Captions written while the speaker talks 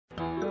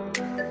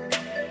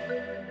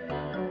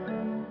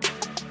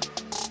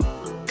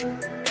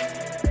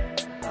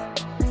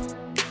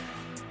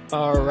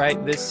All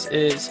right, this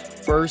is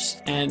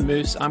First and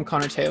Moose. I'm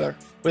Connor Taylor.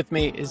 With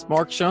me is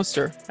Mark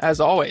Schoenster, as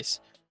always.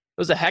 It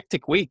was a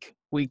hectic week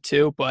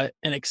 2, but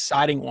an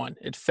exciting one.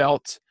 It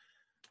felt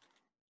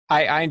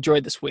I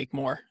enjoyed this week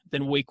more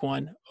than week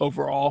 1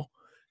 overall.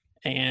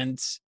 And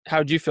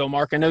how'd you feel,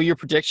 Mark? I know your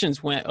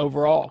predictions went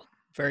overall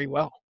very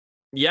well.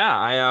 Yeah,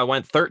 I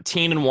went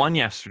 13-1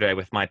 yesterday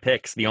with my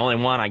picks. The only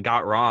one I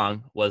got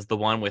wrong was the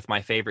one with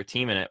my favorite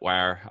team in it,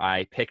 where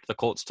I picked the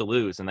Colts to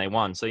lose and they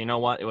won. So you know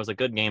what? It was a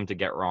good game to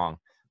get wrong,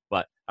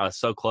 but I was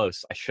so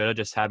close. I should have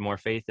just had more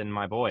faith in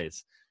my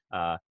boys.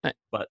 Uh, Uh,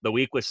 but the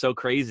week was so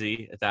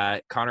crazy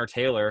that Connor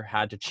Taylor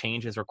had to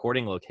change his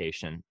recording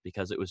location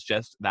because it was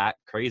just that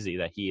crazy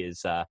that he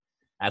is.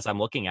 As I'm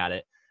looking at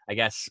it, I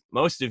guess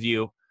most of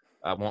you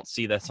won't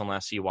see this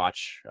unless you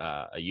watch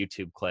a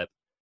YouTube clip.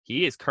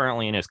 He is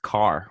currently in his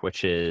car,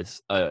 which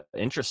is an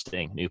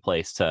interesting new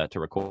place to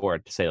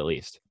record, to say the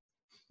least.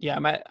 Yeah,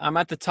 I'm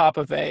at the top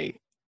of a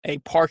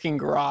parking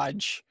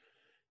garage,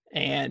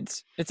 and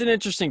it's an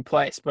interesting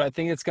place, but I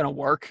think it's going to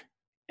work.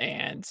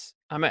 And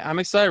I'm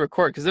excited to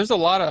record because there's a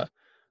lot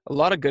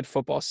of good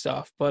football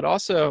stuff, but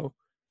also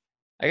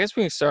I guess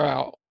we can start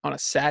out on a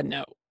sad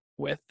note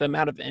with the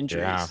amount of Yeah,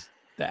 injuries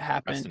that rest in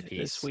happened this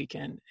peace.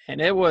 weekend,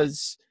 and it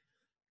was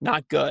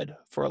not good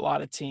for a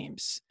lot of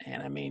teams.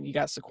 And I mean, you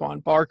got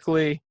Saquon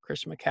Barkley,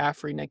 Christian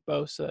McCaffrey, Nick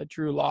Bosa,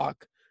 Drew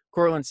Lock,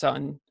 Cortland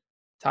Sutton,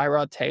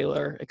 Tyrod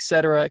Taylor, et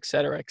cetera, et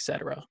cetera, et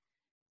cetera.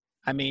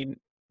 I mean,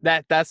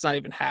 that's not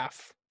even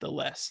half the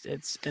list.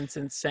 It's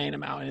insane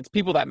amount, and it's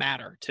people that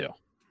matter too.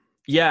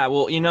 Yeah,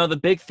 well, the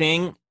big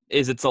thing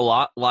is it's a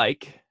lot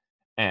like,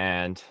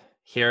 and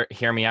hear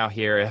me out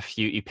here if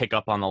you pick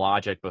up on the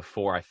logic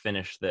before I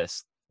finish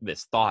this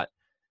thought.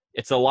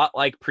 It's a lot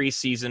like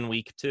preseason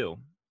week 2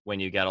 when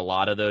you get a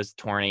lot of those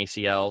torn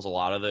ACLs, a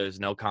lot of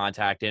those no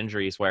contact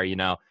injuries where,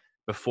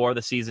 before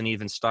the season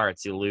even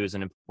starts, you lose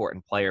an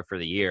important player for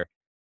the year.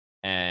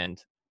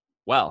 And,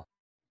 well,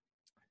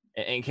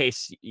 in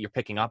case you're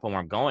picking up on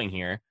where I'm going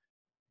here,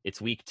 it's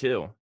week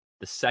 2,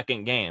 the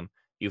second game.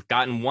 You've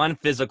gotten one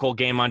physical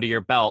game under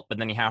your belt, but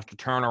then you have to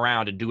turn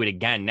around and do it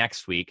again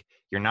next week.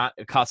 You're not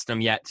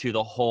accustomed yet to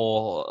the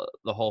whole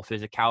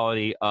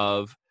physicality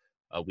of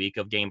a week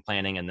of game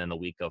planning and then the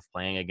week of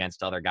playing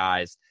against other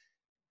guys.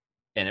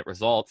 And it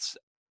results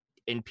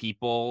in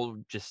people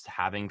just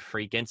having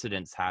freak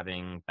incidents,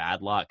 having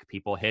bad luck,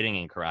 people hitting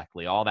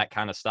incorrectly, all that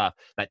kind of stuff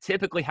that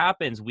typically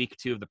happens week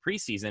 2 of the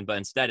preseason, but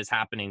instead is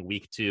happening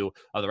week 2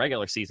 of the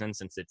regular season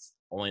since it's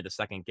only the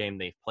second game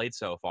they've played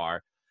so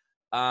far.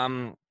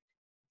 Um,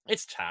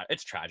 it's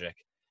tragic,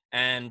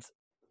 and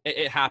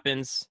it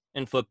happens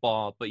in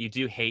football, but you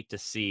do hate to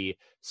see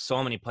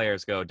so many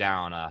players go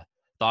down.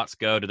 Thoughts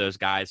go to those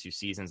guys whose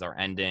seasons are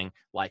ending,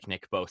 like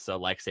Nick Bosa,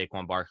 like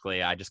Saquon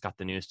Barkley. I just got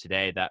the news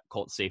today that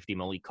Colts safety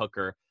Malik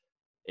Hooker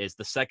is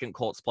the second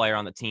Colts player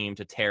on the team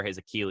to tear his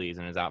Achilles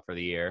and is out for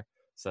the year.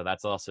 So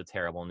that's also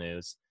terrible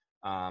news.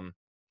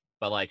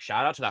 But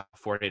shout out to that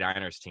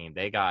 49ers team.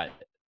 They got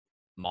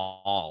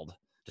mauled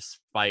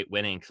despite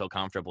winning so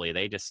comfortably.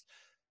 They just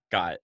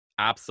got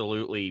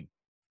absolutely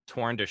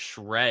torn to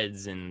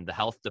shreds in the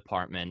health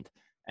department,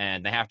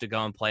 and they have to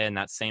go and play in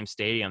that same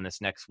stadium this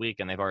next week,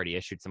 and they've already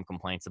issued some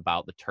complaints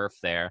about the turf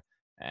there.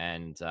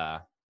 And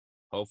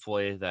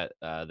hopefully that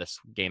this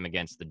game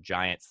against the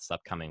Giants this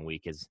upcoming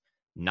week is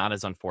not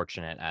as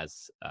unfortunate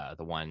as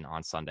the one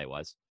on Sunday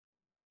was.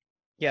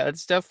 Yeah,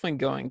 it's definitely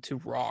going to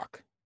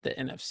rock the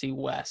NFC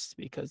West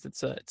because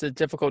it's a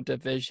difficult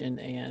division,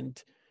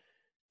 and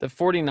the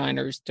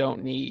 49ers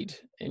don't need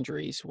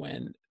injuries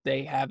when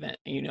they haven't,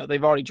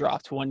 they've already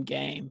dropped one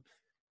game,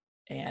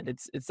 and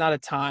it's not a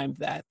time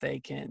that they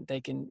can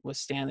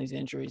withstand these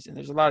injuries. And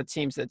there's a lot of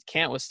teams that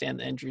can't withstand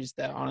the injuries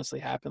that honestly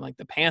happen, like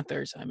the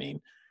Panthers. I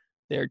mean,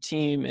 their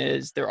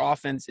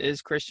offense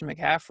is Christian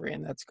McCaffrey,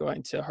 and that's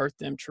going to hurt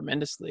them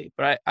tremendously.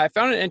 But I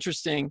found an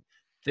interesting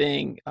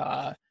thing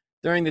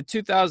during the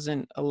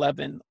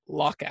 2011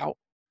 lockout,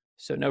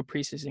 so no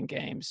preseason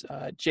games.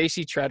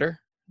 J.C. Tretter,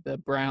 the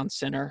Brown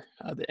center,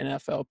 the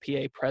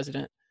NFLPA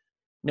president,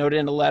 noted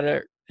in a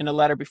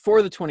letter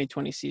before the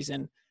 2020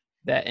 season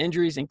that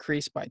injuries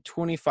increased by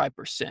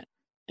 25%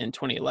 in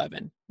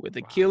 2011, with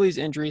Wow. Achilles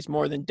injuries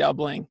more than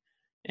doubling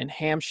and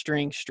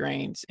hamstring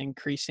strains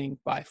increasing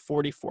by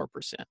 44%.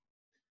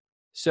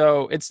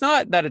 So it's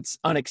not that it's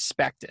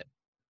unexpected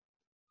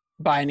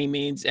by any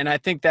means. And I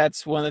think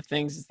that's one of the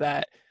things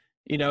that,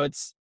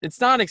 it's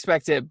not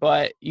unexpected,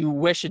 but you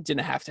wish it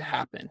didn't have to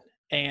happen.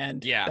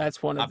 And Yeah,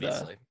 that's one of the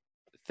obviously.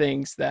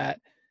 things that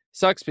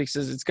sucks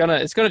because it's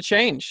gonna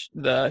change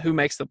the who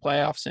makes the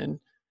playoffs and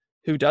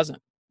who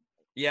doesn't.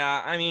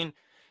 Yeah, I mean,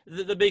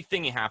 the big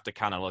thing you have to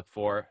kind of look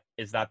for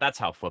is that that's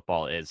how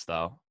football is,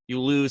 though. You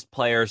lose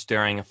players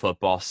during a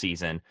football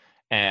season,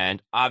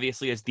 and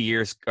obviously, as the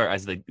years or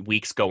as the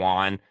weeks go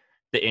on,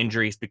 the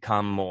injuries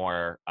become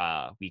more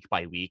week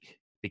by week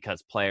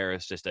because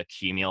players just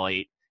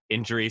accumulate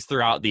injuries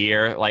throughout the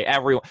year. Like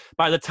everyone,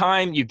 by the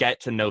time you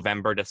get to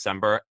November,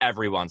 December,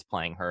 everyone's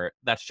playing hurt.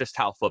 That's just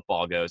how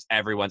football goes.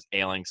 Everyone's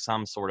ailing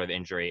some sort of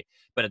injury,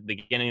 but at the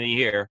beginning of the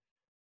year,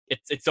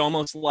 it's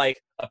almost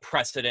like a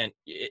precedent.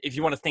 If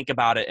you want to think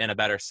about it in a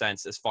better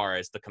sense, as far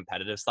as the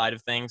competitive side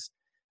of things,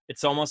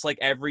 it's almost like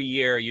every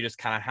year you just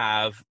kind of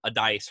have a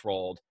dice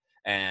rolled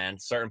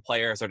and certain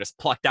players are just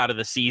plucked out of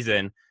the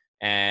season.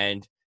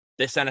 And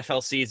this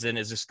NFL season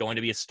is just going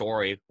to be a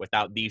story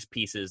without these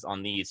pieces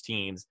on these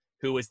teams.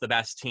 Who is the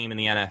best team in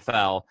the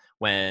NFL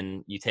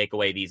when you take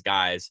away these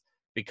guys?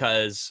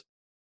 Because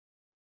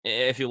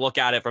if you look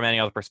at it from any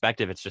other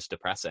perspective, it's just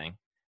depressing.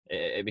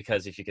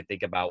 Because if you could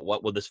think about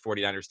what would this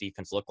 49ers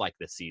defense look like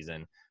this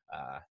season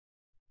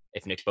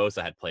if Nick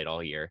Bosa had played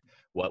all year,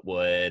 what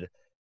would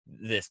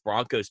this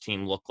Broncos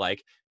team look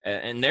like?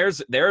 And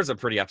there's a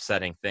pretty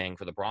upsetting thing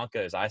for the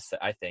Broncos, I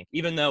think.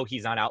 Even though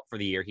he's not out for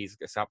the year, he's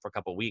out for a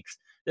couple of weeks.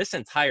 This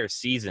entire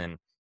season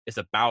is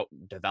about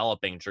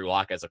developing Drew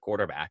Lock as a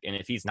quarterback. And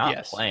if he's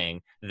not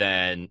playing,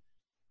 then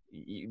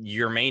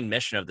your main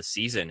mission of the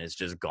season is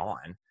just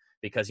gone,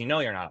 because you're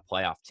not a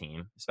playoff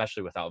team,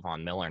 especially without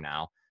Von Miller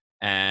now.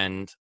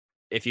 And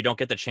if you don't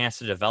get the chance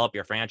to develop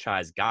your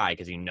franchise guy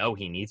because he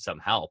needs some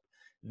help,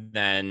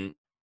 then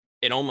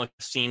it almost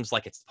seems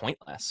like it's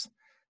pointless.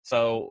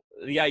 So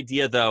the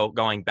idea, though,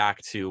 going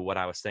back to what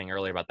I was saying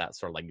earlier about that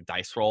sort of like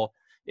dice roll,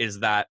 is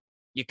that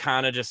you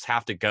kind of just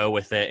have to go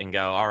with it and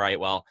go, all right,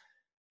 well,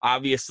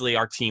 obviously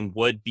our team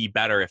would be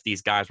better if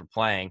these guys were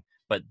playing,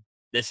 but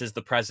this is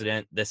the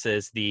president. This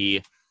is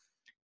the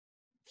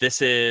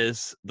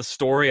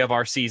story of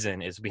our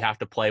season, is we have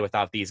to play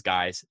without these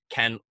guys.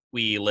 Can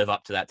we live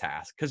up to that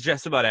task? Because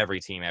just about every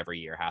team every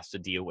year has to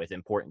deal with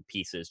important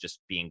pieces just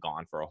being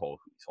gone for a whole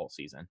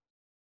season.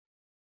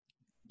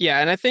 Yeah,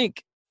 and I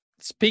think,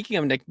 speaking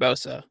of Nick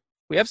Bosa,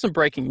 we have some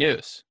breaking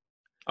news.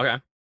 Okay.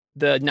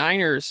 The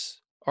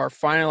Niners are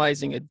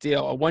finalizing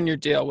a one-year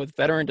deal with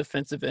veteran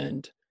defensive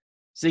end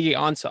Ziggy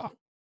Ansah.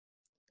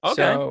 Okay.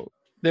 So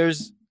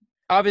there's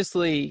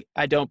obviously,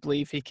 I don't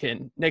believe he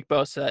can. Nick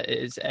Bosa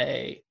is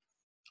a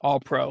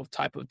all-pro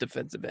type of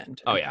defensive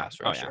end. Pass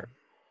rusher.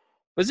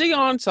 But Ziggy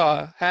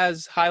Ansah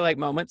has highlight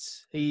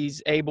moments.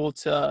 He's able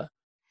to,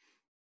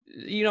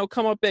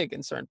 come up big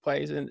in certain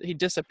plays, and he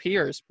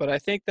disappears. But I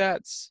think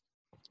that's,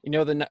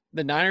 the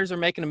Niners are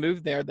making a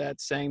move there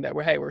that's saying that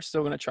we're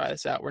still going to try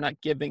this out. We're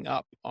not giving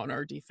up on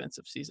our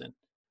defensive season.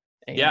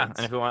 And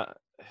if we want,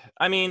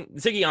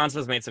 Ziggy Ansah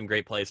has made some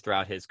great plays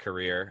throughout his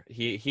career.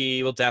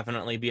 He will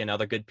definitely be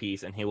another good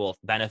piece, and he will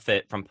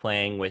benefit from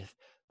playing with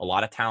a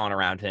lot of talent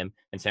around him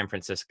in San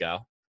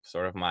Francisco.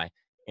 Sort of my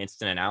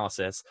instant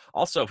analysis.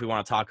 Also, if we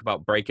want to talk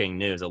about breaking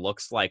news, it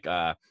looks like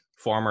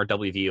former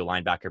WVU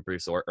linebacker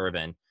Bruce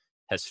Irvin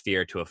has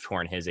feared to have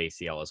torn his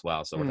ACL as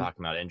well. So we're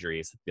talking about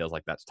injuries. It feels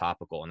like that's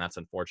topical, and that's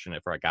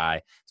unfortunate for a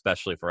guy,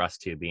 especially for us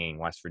two being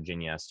West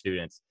Virginia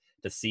students,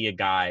 to see a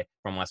guy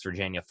from West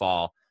Virginia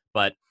fall.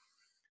 But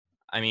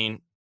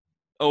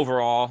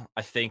overall,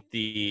 I think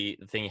the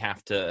thing you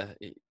have to,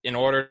 in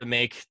order to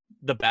make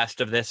the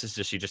best of this,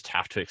 is you just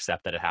have to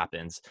accept that it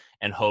happens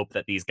and hope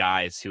that these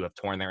guys who have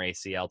torn their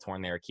ACL,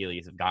 torn their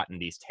Achilles, have gotten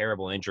these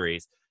terrible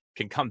injuries,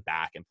 can come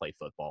back and play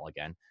football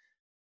again.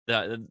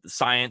 The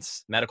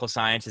medical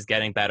science is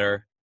getting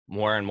better.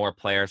 More and more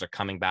players are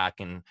coming back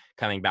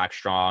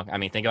strong.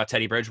 Think about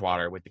Teddy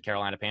Bridgewater with the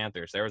Carolina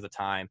Panthers. There was a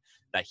time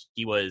that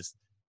he was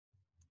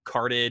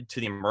carted to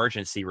the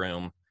emergency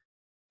room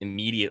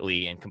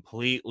immediately and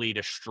completely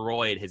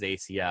destroyed his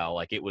ACL.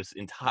 Like, it was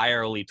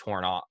entirely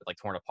torn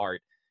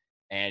apart,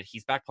 and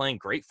he's back playing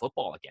great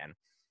football again.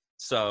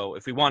 So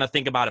if we want to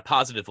think about it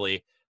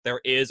positively,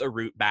 there is a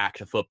route back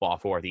to football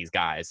for these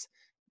guys.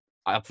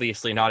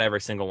 Obviously, not every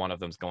single one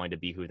of them is going to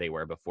be who they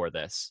were before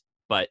this,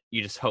 but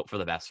you just hope for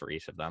the best for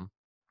each of them.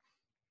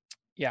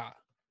 Yeah.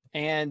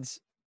 And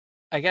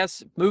I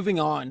guess moving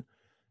on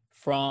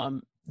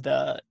from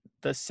the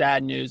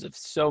sad news of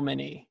so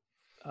many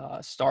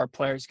star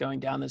players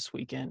going down this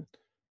weekend,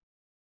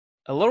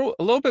 a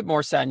little bit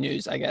more sad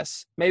news, I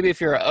guess. Maybe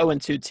if you're an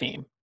 0-2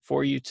 team,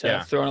 for you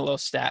to throw in a little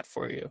stat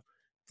for you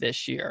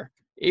this year.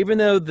 Even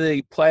though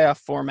the playoff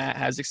format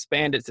has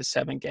expanded to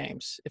 7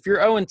 games, if you're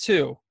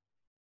 0-2,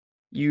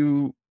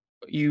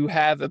 you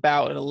have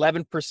about an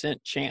 11%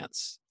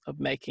 chance of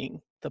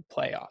making the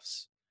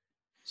playoffs.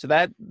 So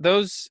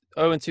those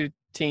 0-2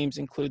 teams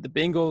include the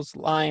Bengals,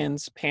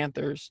 Lions,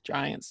 Panthers,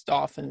 Giants,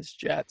 Dolphins,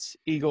 Jets,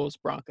 Eagles,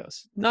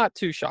 Broncos. Not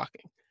too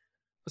shocking.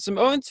 But some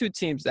 0-2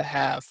 teams that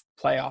have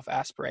playoff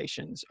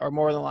aspirations are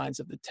more on the lines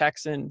of the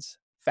Texans,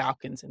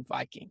 Falcons, and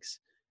Vikings.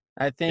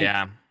 I think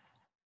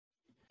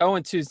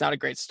 0-2 is not a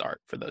great start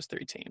for those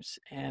 3 teams,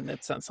 and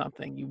that's not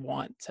something you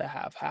want to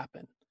have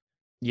happen.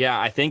 Yeah,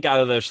 I think out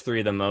of those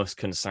 3, the most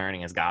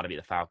concerning has got to be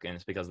the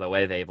Falcons, because the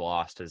way they've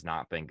lost has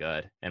not been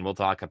good. And we'll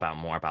talk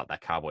more about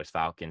that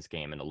Cowboys-Falcons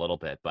game in a little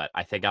bit. But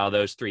I think out of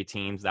those 3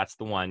 teams, that's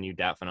the one you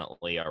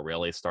definitely are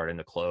really starting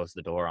to close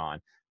the door on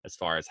as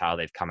far as how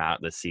they've come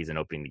out this season,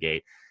 opening the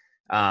gate.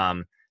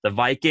 The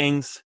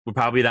Vikings would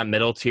probably be that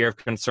middle tier of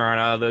concern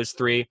out of those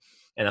 3,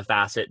 in the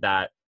facet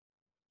that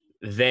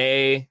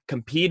they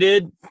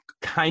competed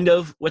kind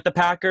of with the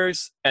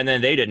Packers, and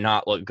then they did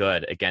not look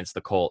good against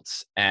the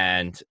Colts.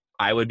 And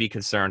I would be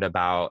concerned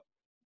about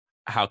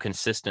how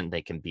consistent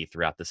they can be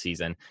throughout the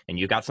season. And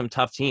you got some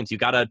tough teams. You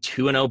got a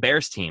 2-0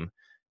 Bears team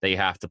that you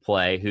have to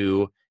play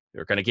who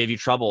are going to give you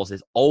troubles.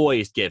 Is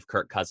always give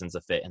Kirk Cousins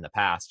a fit in the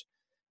past.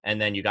 And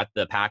then you got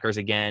the Packers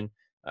again.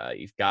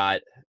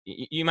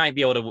 You might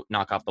be able to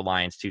knock off the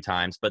Lions 2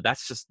 times, but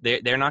that's just,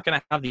 they're not going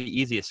to have the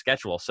easiest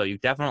schedule. So you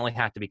definitely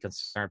have to be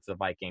concerned for the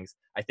Vikings.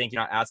 I think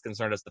you're not as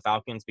concerned as the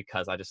Falcons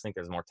because I just think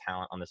there's more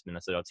talent on this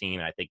Minnesota team.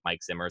 And I think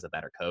Mike Zimmer is a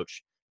better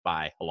coach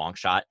by a long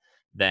shot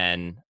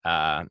than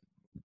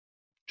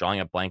drawing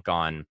a blank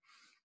on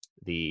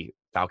the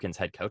Falcons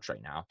head coach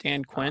right now.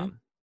 Dan Quinn.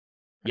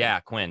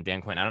 Dan Quinn.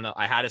 I don't know.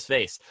 I had his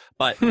face.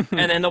 But and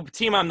then the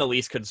team I'm the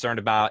least concerned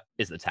about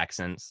is the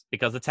Texans,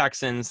 because the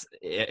Texans,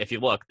 if you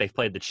look, they've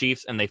played the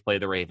Chiefs and they've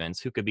played the Ravens,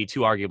 who could be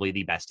two arguably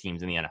the best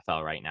teams in the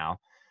NFL right now.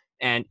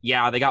 And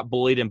yeah, they got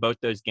bullied in both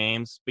those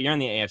games, but you're in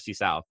the AFC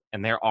South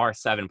and there are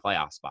 7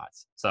 playoff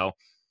spots. So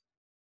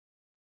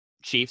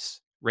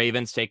Chiefs,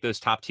 Ravens take those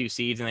top 2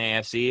 seeds in the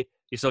AFC.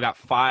 You still got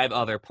 5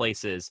 other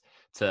places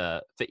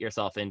to fit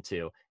yourself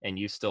into, and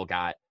you still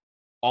got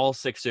all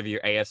 6 of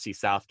your AFC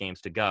South games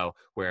to go,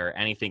 where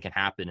anything can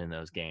happen in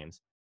those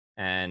games.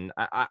 And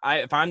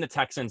if I'm the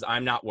Texans,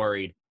 I'm not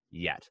worried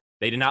yet.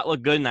 They did not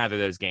look good in either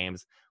of those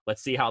games.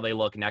 Let's see how they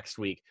look next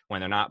week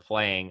when they're not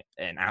playing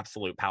an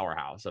absolute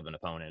powerhouse of an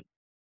opponent.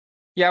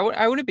 Yeah,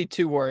 I wouldn't be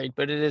too worried,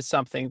 but it is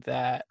something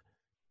that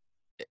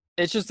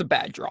it's just a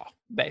bad draw,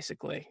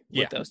 basically,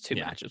 with those 2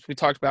 matchups. We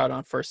talked about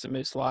on First and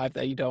Moose Live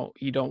that you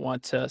don't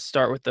want to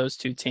start with those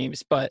 2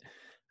 teams, but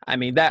I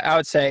mean, that I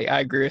would say I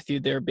agree with you.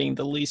 They're being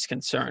the least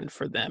concerned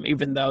for them,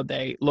 even though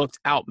they looked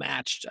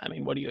outmatched. I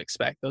mean, what do you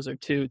expect? Those are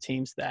 2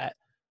 teams that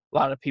a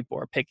lot of people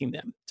are picking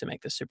them to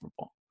make the Super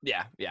Bowl.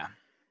 Yeah.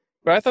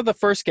 But I thought the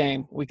first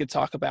game we could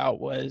talk about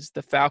was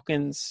the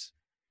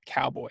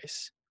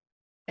Falcons-Cowboys.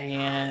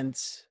 And,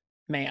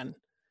 man,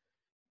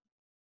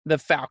 the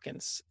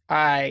Falcons,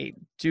 I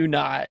do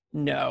not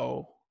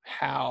know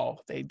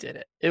how they did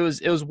it. It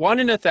was 1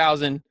 in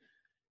 1,000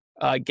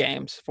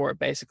 games for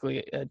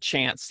basically a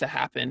chance to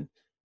happen,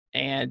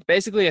 and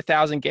basically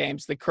 1,000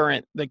 games. The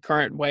current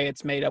way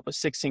it's made up with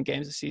 16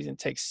 games a season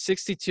takes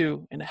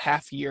 62 and a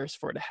half years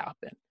for it to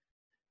happen.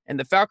 And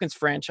the Falcons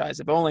franchise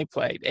have only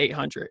played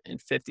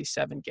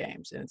 857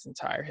 games in its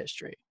entire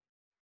history.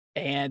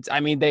 And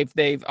I mean,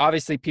 they've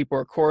obviously, people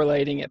are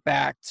correlating it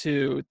back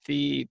to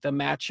the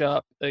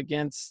matchup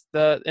against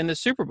in the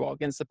Super Bowl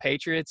against the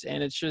Patriots,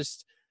 and it's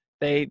just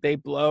they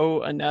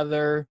blow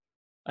another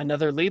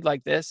lead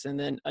like this. And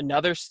then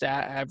another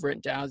stat I have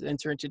written down is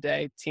entering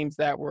today, teams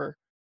were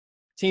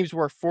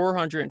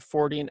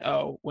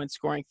 440-0 when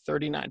scoring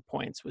 39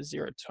 points with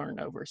 0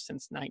 turnovers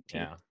since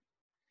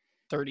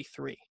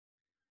 1933.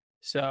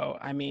 So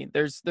I mean,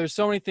 there's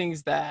so many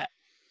things that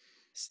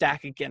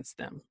stack against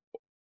them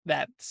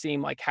that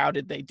seem like, how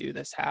did they do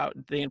this? How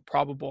the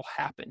improbable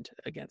happened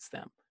against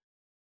them?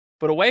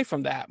 But away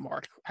from that,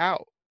 Mark,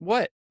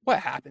 what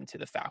happened to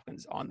the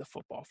Falcons on the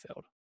football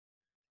field?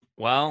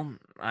 Well,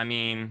 I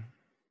mean,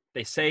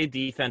 they say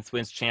defense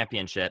wins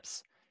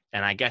championships,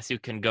 and I guess you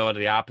can go to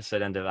the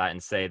opposite end of that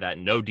and say that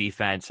no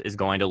defense is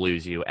going to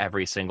lose you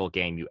every single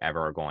game you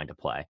ever are going to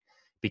play,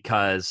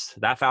 because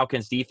that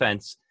Falcons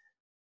defense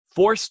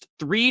forced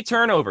 3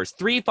 turnovers,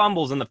 3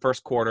 fumbles in the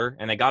first quarter,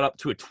 and they got up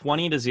to a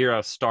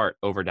 20-0 start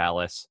over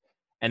Dallas,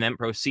 and then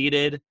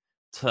proceeded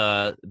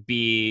to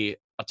be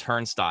a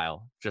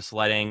turnstile, just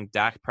letting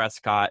Dak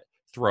Prescott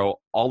throw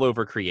all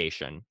over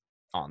creation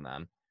on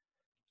them.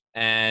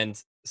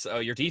 And so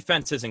your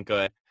defense isn't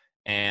good,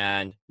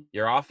 and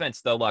your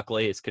offense, though,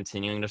 luckily, is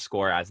continuing to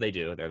score as they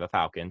do. They're the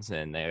Falcons,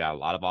 and they got a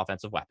lot of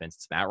offensive weapons.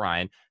 It's Matt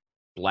Ryan,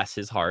 bless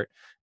his heart.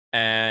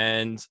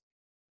 But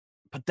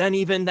then,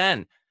 even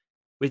then,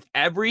 with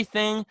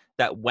everything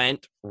that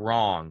went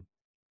wrong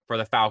for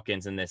the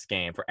Falcons in this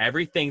game, for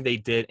everything they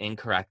did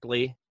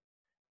incorrectly,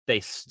 they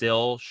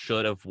still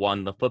should have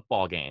won the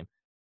football game.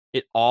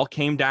 It all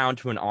came down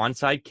to an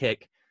onside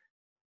kick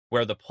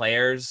where the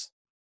players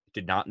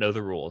did not know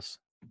the rules.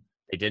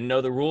 They didn't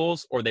know the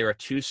rules, or they were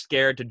too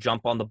scared to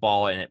jump on the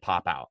ball and it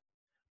pop out.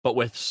 But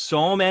with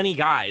so many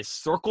guys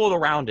circled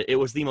around it, it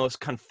was the most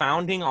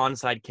confounding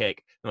onside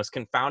kick, the most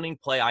confounding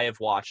play I have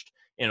watched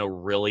in a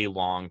really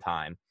long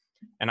time.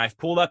 And I've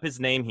pulled up his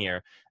name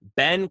here.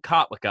 Ben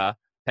Kotwicka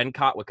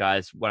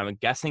is what I'm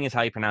guessing is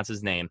how you pronounce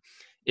his name,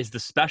 is the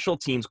special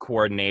teams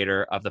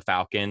coordinator of the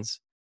Falcons.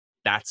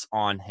 That's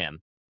on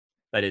him.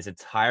 That is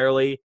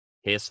entirely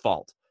his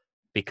fault,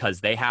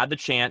 because they had the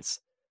chance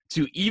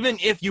to, even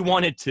if you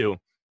wanted to,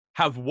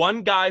 have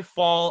one guy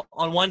fall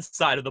on one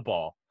side of the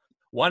ball,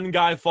 one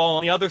guy fall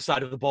on the other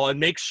side of the ball, and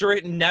make sure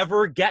it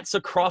never gets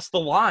across the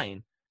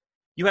line.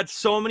 You had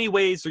so many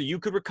ways where you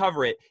could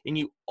recover it, and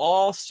you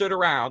all stood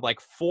around like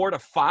 4 to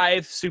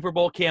 5 Super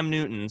Bowl Cam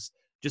Newtons,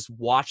 just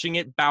watching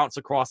it bounce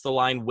across the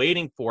line,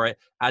 waiting for it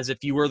as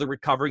if you were the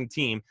recovering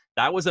team.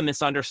 That was a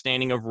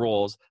misunderstanding of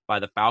rules by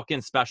the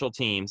Falcons special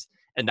teams,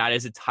 and that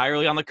is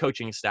entirely on the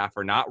coaching staff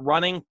for not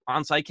running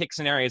onside kick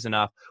scenarios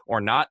enough, or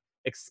not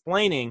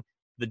explaining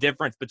the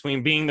difference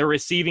between being the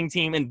receiving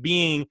team and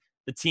being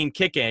the team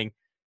kicking.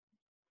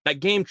 That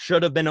game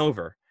should have been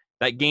over.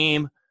 That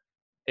game,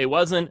 it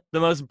wasn't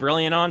the most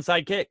brilliant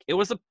onside kick. It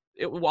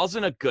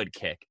wasn't a good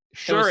kick.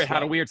 Sure, it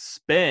had a weird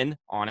spin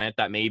on it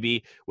that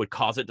maybe would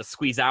cause it to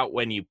squeeze out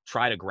when you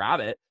try to grab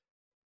it.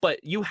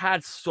 But you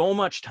had so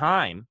much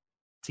time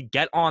to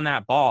get on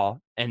that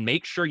ball and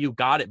make sure you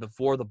got it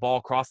before the ball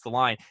crossed the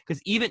line.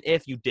 Because even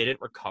if you didn't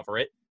recover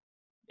it,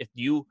 if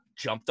you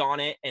jumped on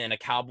it and a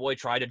Cowboy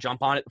tried to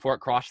jump on it before it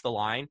crossed the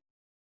line,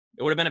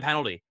 it would have been a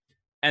penalty.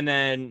 And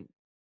then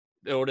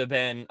it would have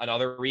been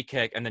another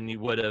re-kick, and then you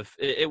would have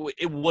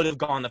it would have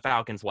gone the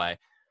Falcons' way.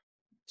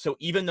 So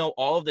even though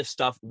all of this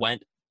stuff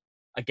went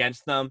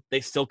against them, they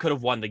still could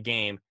have won the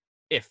game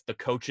if the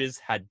coaches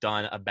had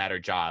done a better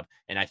job.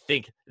 And I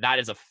think that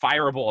is a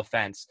fireable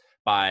offense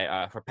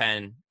by for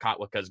Penn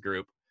Kotwicka's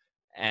group.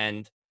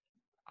 And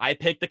I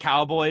picked the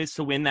Cowboys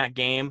to win that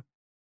game.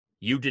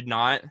 You did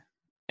not.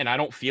 And I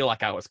don't feel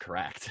like I was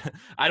correct.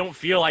 I don't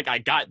feel like I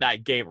got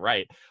that game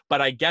right. But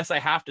I guess I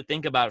have to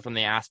think about it from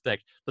the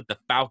aspect that the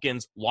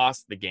Falcons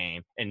lost the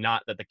game and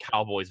not that the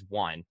Cowboys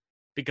won,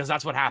 because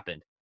that's what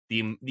happened.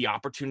 The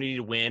opportunity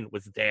to win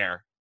was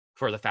there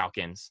for the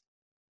Falcons.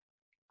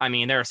 I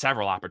mean, there are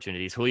several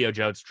opportunities. Julio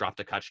Jones dropped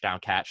a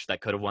touchdown catch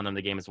that could have won them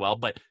the game as well.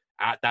 But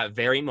at that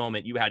very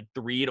moment, you had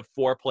 3 to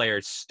 4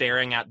 players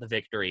staring at the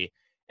victory,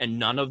 and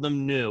none of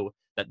them knew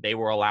that they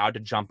were allowed to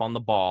jump on the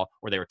ball,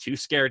 or they were too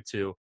scared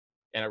to.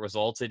 And it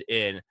resulted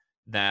in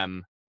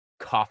them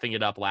coughing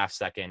it up last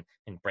second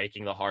and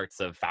breaking the hearts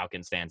of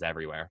Falcons fans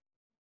everywhere.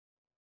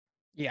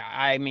 Yeah,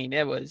 I mean,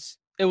 it was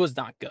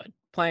not good.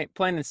 Plain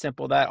and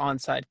simple, that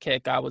onside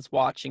kick, I was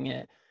watching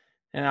it,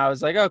 and I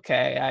was like,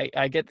 okay,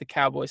 I get the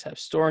Cowboys have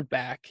stormed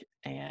back,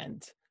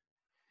 and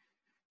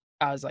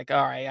I was like,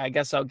 all right, I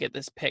guess I'll get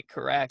this pick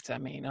correct. I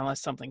mean,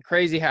 unless something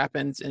crazy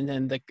happens, and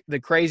then the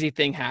crazy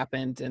thing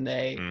happened, and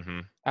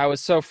I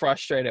was so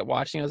frustrated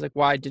watching. I was like,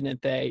 why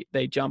didn't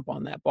they jump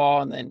on that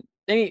ball? And then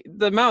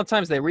the amount of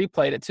times they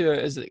replayed it too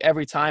is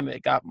every time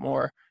it got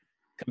more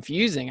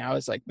confusing. I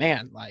was like,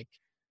 man, like,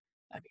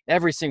 I mean,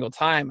 every single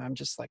time I'm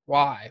just like,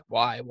 why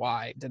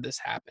did this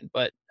happen?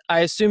 But I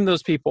assume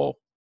those people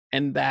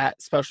and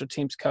that special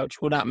teams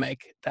coach will not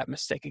make that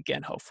mistake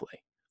again. Hopefully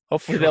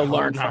they'll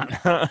learn from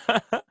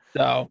it.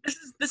 So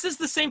this is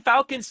the same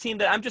Falcons team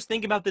that I'm just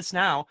thinking about this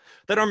now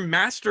that are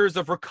masters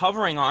of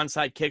recovering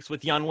onside kicks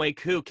with Younghoe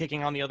Koo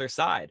kicking on the other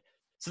side.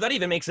 So that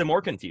even makes it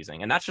more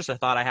confusing. And that's just a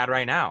thought I had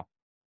right now.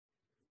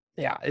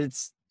 Yeah,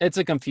 it's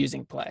a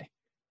confusing play.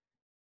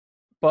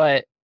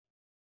 But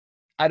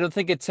I don't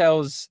think it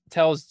tells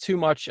too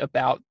much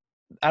about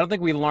 – I don't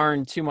think we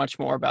learned too much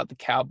more about the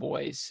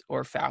Cowboys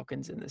or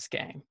Falcons in this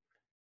game,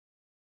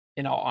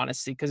 in all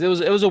honesty, because it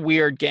was a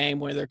weird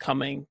game where they're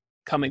coming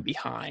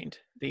behind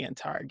the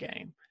entire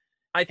game.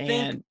 I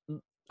think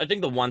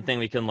the one thing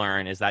we can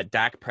learn is that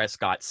Dak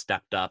Prescott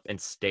stepped up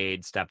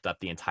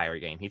the entire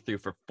game. He threw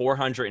for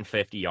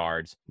 450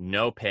 yards,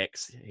 no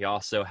picks. He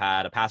also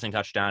had a passing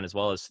touchdown as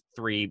well as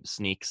 3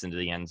 sneaks into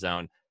the end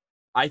zone.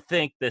 I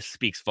think this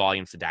speaks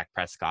volumes to Dak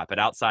Prescott, but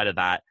outside of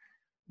that,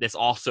 this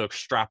also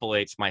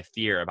extrapolates my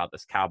fear about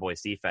this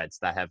Cowboys defense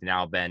that have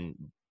now been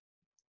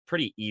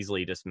pretty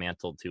easily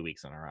dismantled 2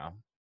 weeks in a row.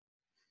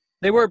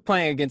 They were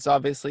playing against,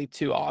 obviously,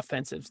 2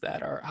 offensives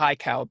that are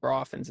high-caliber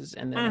offenses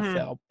in the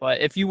NFL. But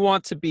if you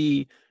want to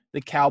be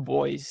the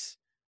Cowboys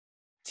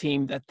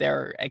team that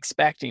they're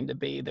expecting to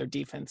be, their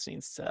defense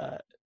needs to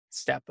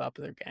step up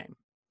their game.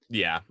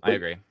 Yeah, I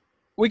agree.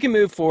 We can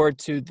move forward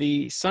to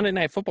the Sunday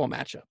Night Football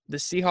matchup, the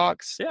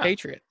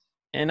Seahawks-Patriots.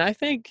 And I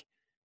think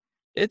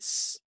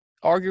it's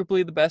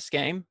arguably the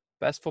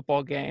best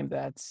football game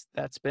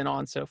that's been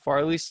on so far,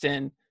 at least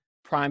in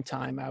prime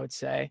time, I would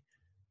say.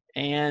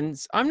 And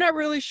I'm not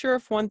really sure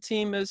if one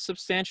team is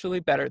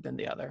substantially better than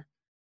the other.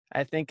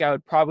 I think I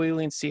would probably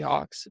lean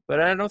Seahawks, but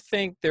I don't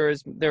think there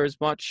is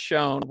much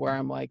shown where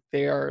I'm like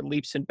they are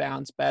leaps and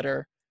bounds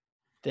better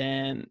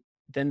than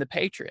the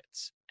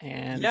Patriots.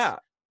 And yeah,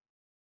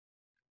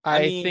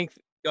 I think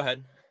go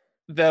ahead.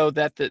 Though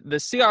that the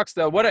Seahawks,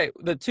 though,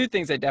 the 2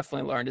 things I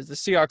definitely learned is the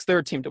Seahawks, they're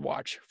a team to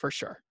watch for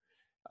sure.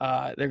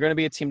 They're going to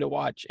be a team to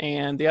watch.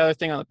 And the other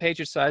thing on the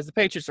Patriots side is the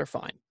Patriots are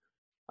fine.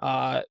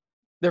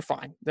 They're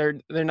fine. They're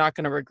not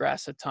going to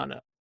regress a ton,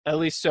 at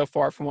least so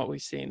far from what we've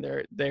seen.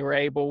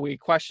 We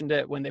questioned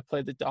it when they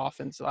played the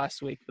Dolphins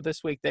last week, but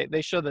this week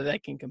they show that they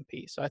can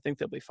compete. So I think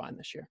they'll be fine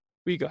this year.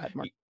 Will you go ahead,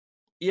 Mark?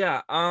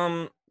 Yeah.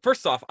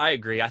 First off, I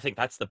agree. I think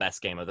that's the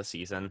best game of the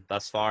season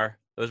thus far.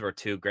 Those were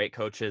 2 great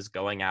coaches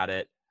going at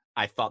it.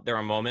 I thought there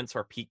were moments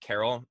where Pete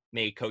Carroll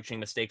made coaching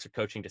mistakes or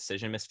coaching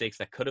decision mistakes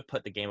that could have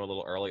put the game a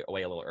little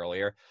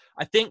earlier.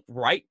 I think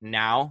right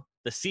now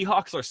the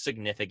Seahawks are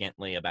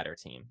significantly a better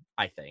team,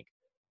 I think.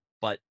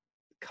 But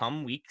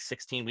come week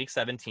 16, week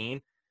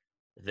 17,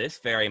 this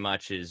very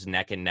much is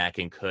neck and neck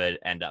and could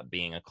end up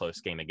being a close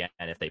game again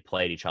if they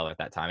played each other at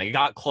that time. It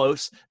got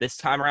close this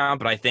time around,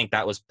 but I think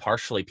that was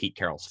partially Pete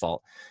Carroll's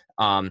fault.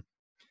 A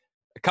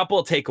couple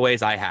of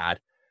takeaways I had.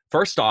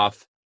 First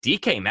off,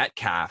 DK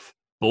Metcalf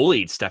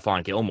bullied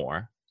Stephon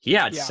Gilmore. He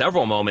had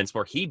several moments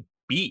where he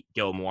beat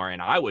Gilmore,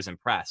 and I was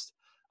impressed.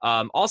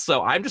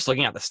 Also, I'm just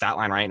looking at the stat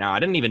line right now. I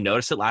didn't even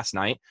notice it last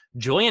night.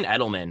 Julian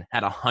Edelman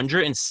had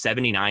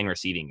 179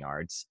 receiving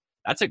yards.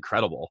 That's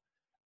incredible.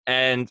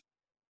 And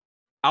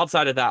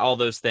outside of that, all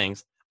those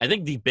things, I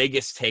think the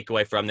biggest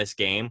takeaway from this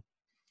game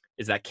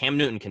is that Cam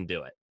Newton can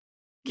do it.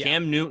 Yeah.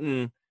 Cam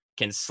Newton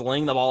can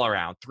sling the ball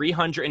around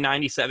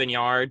 397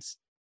 yards.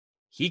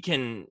 He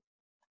could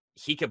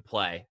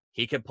play.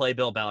 He could play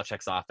Bill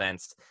Belichick's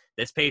offense.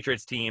 This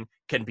Patriots team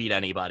can beat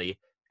anybody.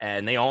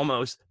 And they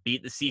almost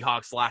beat the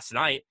Seahawks last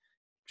night.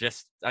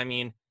 It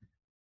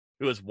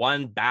was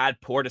one bad,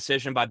 poor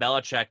decision by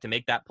Belichick to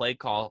make that play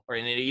call,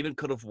 and it even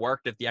could have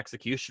worked if the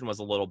execution was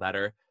a little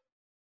better.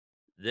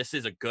 This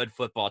is a good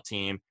football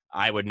team.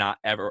 I would not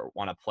ever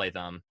want to play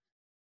them.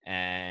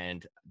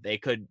 And they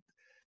could,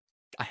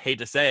 I hate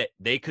to say it,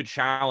 they could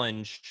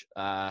challenge,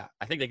 I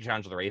think they could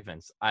challenge the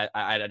Ravens. I'd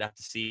have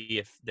to see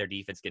if their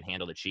defense can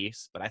handle the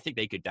Chiefs, but I think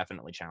they could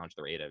definitely challenge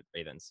the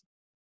Ravens.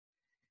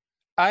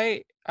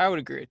 I would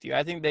agree with you.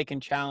 I think they can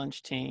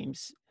challenge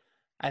teams.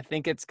 I don't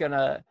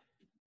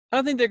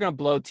think they're gonna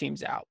blow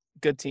teams out,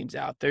 good teams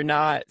out. They're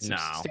not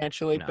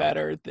substantially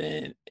better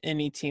than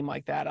any team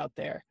like that out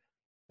there.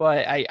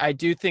 But I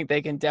do think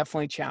they can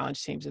definitely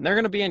challenge teams, and they're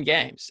gonna be in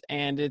games.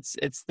 And it's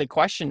the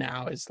question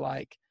now is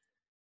like,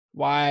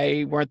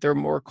 why weren't there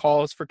more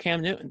calls for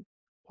Cam Newton?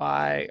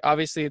 Why?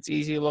 Obviously, it's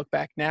easy to look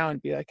back now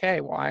and be like,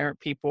 hey, why aren't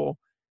people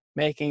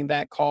making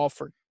that call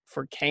for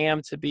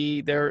Cam to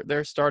be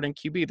their starting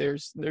QB?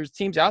 There's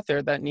teams out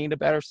there that need a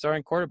better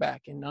starting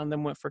quarterback, and none of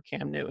them went for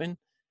Cam Newton.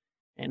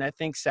 And I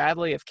think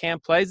sadly, if Cam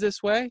plays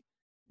this way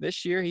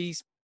this year,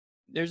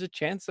 there's a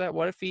chance that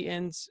what if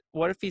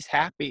he's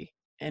happy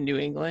in New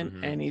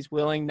England and he's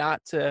willing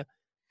not to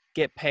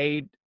get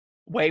paid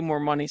way more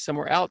money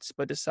somewhere else,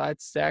 but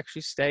decides to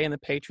actually stay in the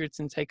Patriots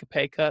and take a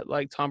pay cut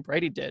like Tom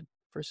Brady did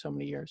for so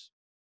many years.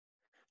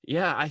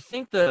 Yeah, I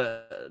think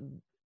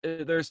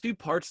there's two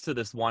parts to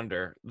this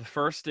wonder. The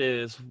first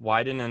is,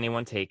 why didn't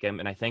anyone take him?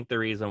 And I think the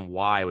reason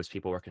why was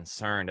people were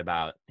concerned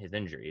about his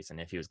injuries and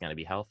if he was going to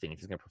be healthy and if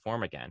he was going to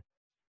perform again.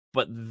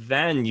 But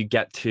then you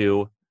get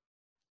to,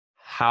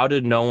 how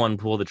did no one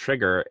pull the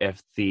trigger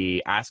if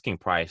the asking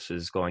price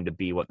is going to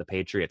be what the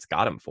Patriots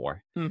got him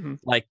for? Mm-hmm.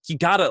 Like, you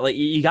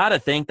gotta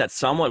think that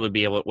someone would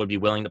be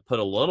willing to put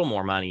a little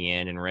more money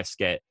in and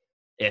risk it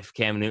if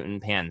Cam Newton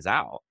pans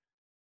out.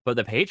 But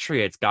the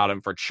Patriots got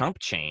him for chump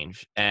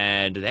change,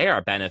 and they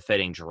are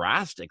benefiting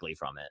drastically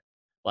from it.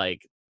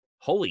 Like,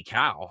 holy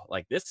cow!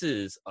 Like, this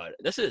is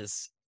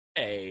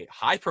a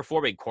high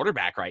performing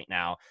quarterback right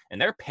now, and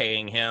they're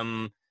paying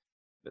him.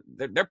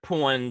 They're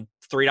pulling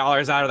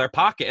 $3 out of their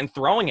pocket and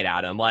throwing it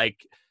at him.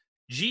 Like,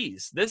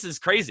 geez, this is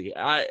crazy.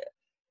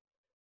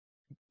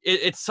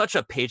 It's such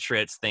a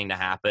Patriots thing to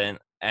happen,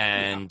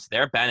 and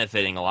they're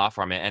benefiting a lot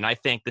from it. And I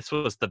think this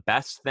was the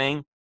best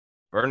thing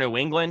for New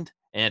England,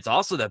 and it's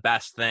also the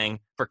best thing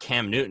for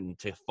Cam Newton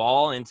to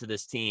fall into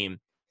this team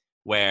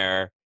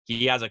where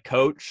he has a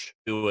coach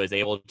who is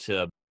able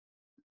to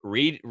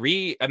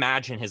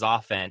reimagine his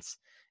offense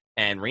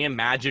and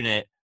reimagine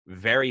it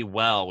very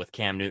well with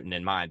Cam Newton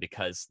in mind,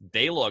 because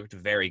they looked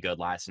very good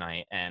last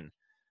night. And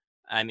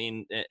I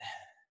mean,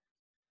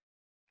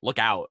 look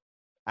out.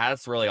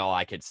 That's really all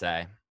I could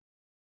say.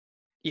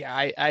 Yeah,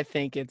 I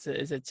think it's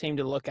a team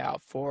to look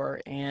out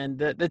for. And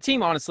the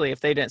team, honestly,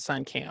 if they didn't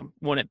sign Cam,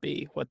 wouldn't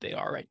be what they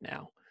are right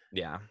now.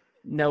 Yeah.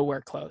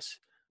 Nowhere close.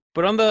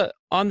 But on the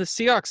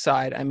Seahawks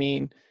side, I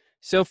mean,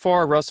 so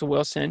far, Russell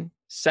Wilson,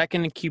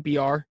 second in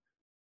QBR,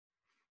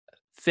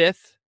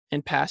 fifth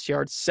in pass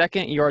yards,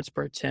 second yards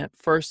per attempt,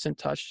 first in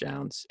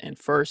touchdowns, and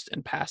first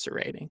in passer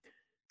rating.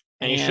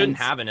 And he shouldn't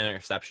have an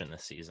interception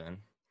this season.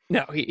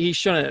 No, he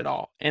shouldn't at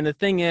all. And the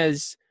thing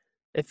is,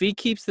 if he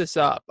keeps this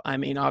up, I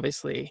mean,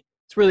 obviously,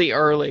 it's really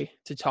early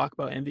to talk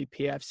about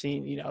MVP. I've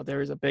seen, there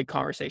was a big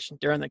conversation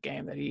during the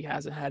game that he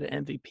hasn't had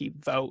an MVP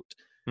vote.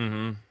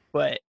 Mm-hmm.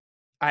 But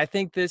I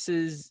think this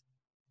is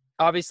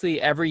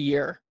obviously every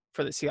year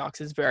for the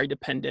Seahawks is very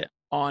dependent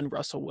on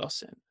Russell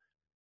Wilson.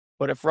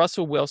 But if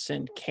Russell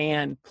Wilson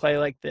can play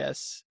like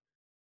this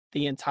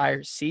the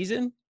entire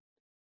season,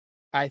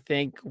 I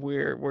think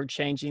we're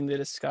changing the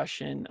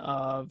discussion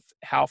of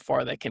how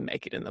far they can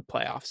make it in the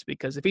playoffs.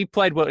 Because if he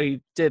played what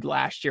he did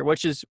last year,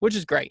 which is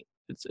great,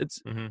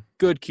 it's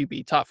good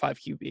QB, top 5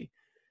 QB,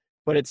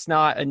 but it's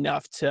not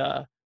enough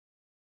to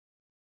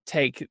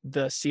take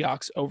the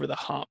Seahawks over the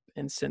hump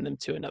and send them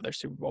to another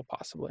Super Bowl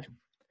possibly.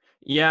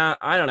 Yeah,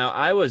 I don't know.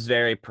 I was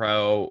very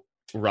pro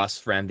Russ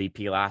for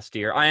MVP last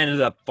year. I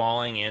ended up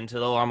falling into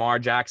the Lamar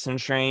Jackson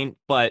train,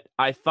 but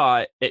I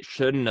thought it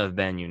shouldn't have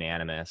been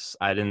unanimous.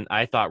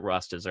 I thought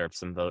Russ deserved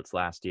some votes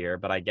last year,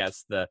 but I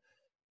guess the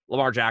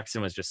Lamar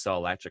Jackson was just so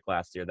electric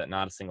last year that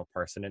not a single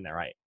person in their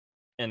right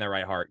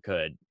heart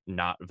could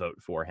not vote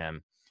for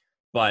him.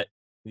 But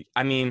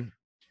I mean,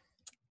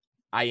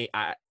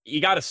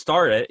 you got to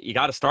start it. You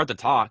got to start the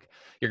talk.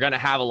 You're going to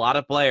have a lot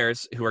of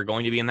players who are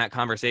going to be in that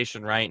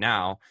conversation right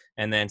now,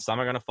 and then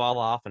some are going to fall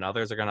off and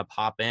others are going to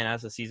pop in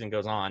as the season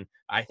goes on.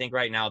 I think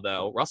right now,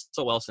 though,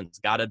 Russell Wilson's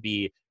got to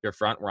be your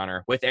front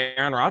runner with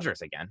Aaron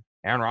Rodgers again.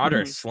 Aaron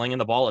Rodgers slinging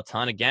the ball a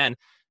ton again.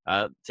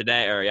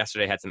 Today or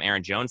yesterday had some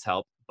Aaron Jones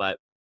help, but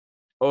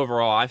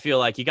overall, I feel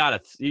like you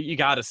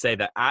gotta say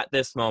that at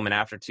this moment,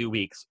 after 2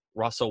 weeks,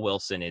 Russell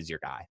Wilson is your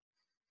guy.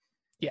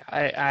 Yeah,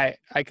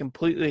 I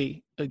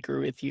completely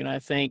agree with you. And I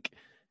think,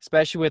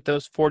 especially with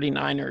those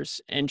 49ers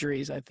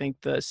injuries, I think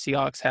the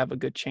Seahawks have a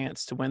good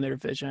chance to win their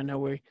division. I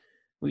know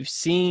we've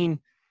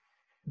seen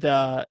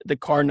the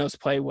Cardinals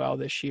play well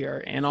this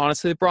year, and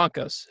honestly, the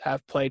Broncos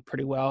have played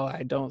pretty well.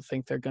 I don't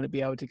think they're going to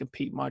be able to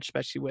compete much,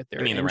 especially with You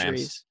their mean the Rams?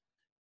 injuries.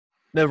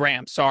 The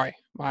Rams, sorry.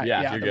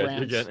 Yeah, you're The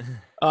good. You're Rams.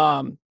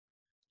 good.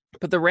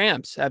 But the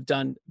Rams have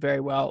done very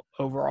well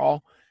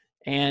overall.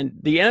 And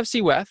the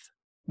NFC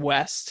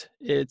West,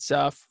 it's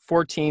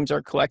 4 teams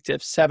are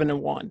collective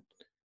 7-1,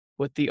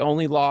 with the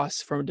only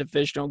loss from a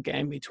divisional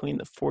game between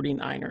the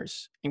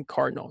 49ers and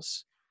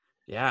Cardinals.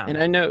 Yeah.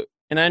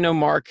 And I know,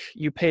 Mark,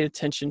 you paid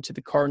attention to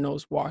the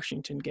Cardinals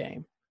Washington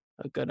game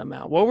a good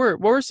amount. What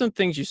were some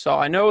things you saw?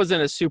 I know it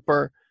wasn't a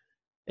super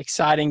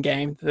exciting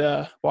game.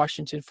 The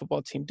Washington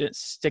football team didn't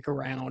stick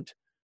around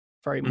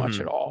very much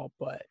Mm-hmm. at all,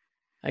 but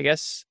I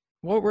guess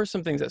what were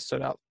some things that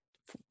stood out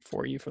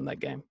for you from that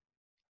game?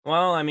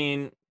 Well, I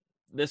mean,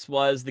 this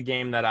was the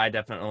game that I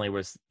definitely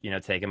was,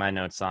 taking my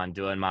notes on,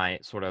 doing my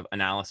sort of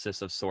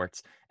analysis of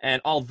sorts.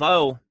 And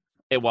although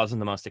it wasn't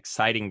the most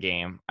exciting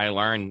game, I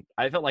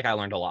felt like I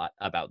learned a lot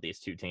about these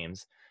two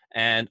teams.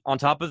 And on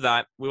top of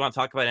that, we want to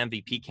talk about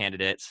MVP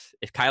candidates.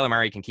 If Kyler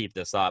Murray can keep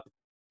this up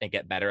and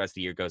get better as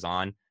the year goes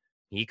on,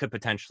 he could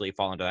potentially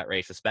fall into that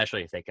race,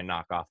 especially if they can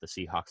knock off the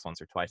Seahawks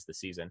once or twice this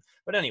season.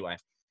 But anyway,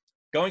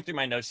 going through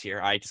my notes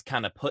here, I just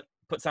kind of put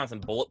down some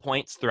bullet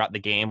points throughout the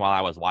game while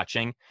I was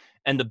watching.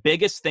 And the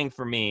biggest thing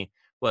for me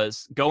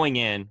was going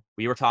in,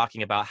 we were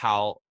talking about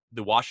how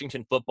the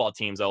Washington football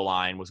team's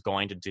O-line was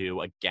going to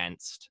do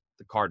against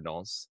the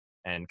Cardinals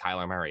and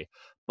Kyler Murray.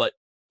 But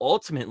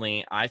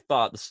ultimately, I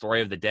thought the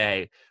story of the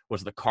day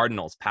was the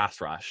Cardinals pass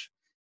rush.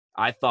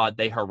 I thought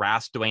they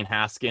harassed Dwayne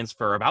Haskins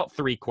for about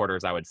 3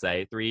 quarters, I would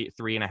say, three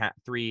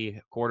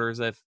quarters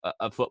of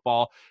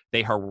football.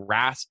 They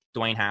harassed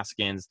Dwayne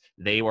Haskins.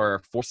 They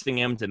were forcing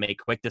him to make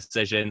quick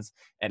decisions.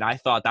 And I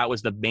thought that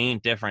was the main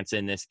difference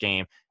in this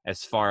game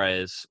as far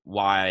as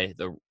why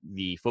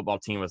the football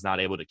team was not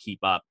able to keep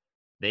up.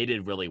 They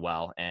did really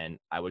well, and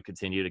I would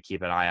continue to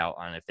keep an eye out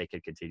on if they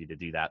could continue to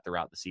do that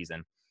throughout the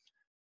season.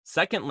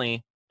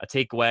 Secondly, a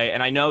takeaway,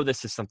 and I know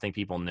this is something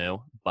people knew,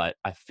 but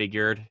I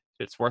figured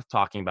it's worth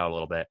talking about a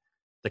little bit.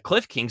 The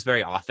Cliff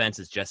Kingsbury offense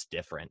is just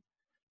different.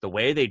 The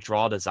way they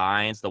draw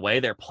designs, the way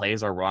their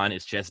plays are run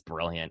is just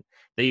brilliant.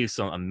 They use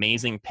some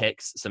amazing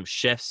picks, some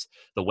shifts,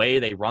 the way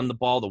they run the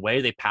ball, the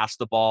way they pass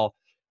the ball.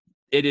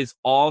 It is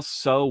all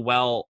so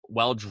well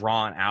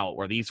drawn out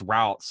where these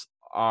routes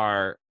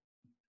are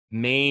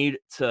made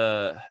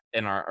to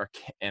and are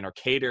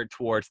catered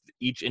towards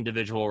each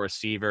individual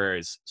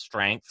receiver's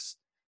strengths,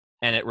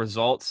 and it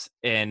results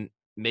in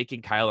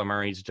making Kyler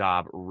Murray's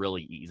job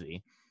really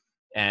easy.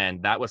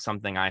 And that was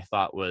something I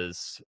thought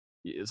was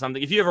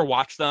something, if you ever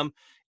watch them,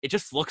 it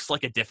just looks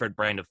like a different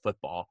brand of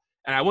football.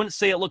 And I wouldn't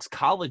say it looks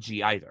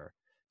collegey either,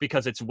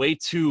 because it's way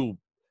too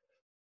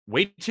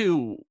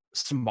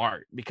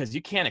smart, because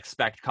you can't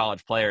expect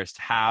college players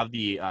to have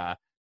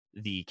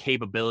the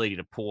capability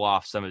to pull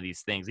off some of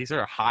these things. These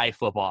are high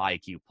football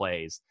IQ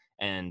plays,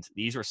 and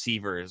these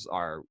receivers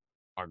are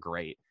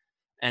great.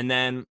 And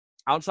then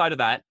outside of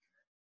that,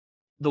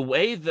 the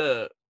way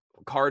the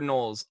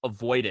Cardinals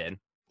avoided,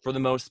 for the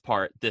most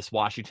part, this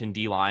Washington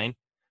D-line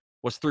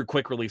was through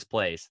quick release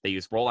plays. They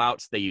used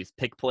rollouts. They used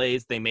pick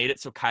plays. They made it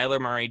so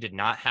Kyler Murray did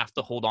not have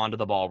to hold on to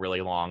the ball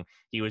really long.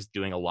 He was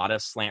doing a lot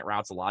of slant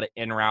routes, a lot of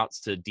in routes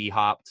to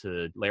D-Hop,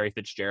 to Larry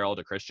Fitzgerald,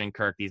 to Christian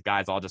Kirk. These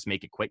guys all just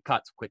make it quick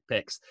cuts, quick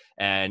picks.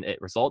 And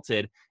it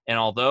resulted, and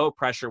although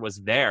pressure was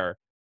there,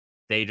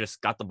 they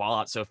just got the ball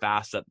out so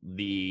fast that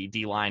the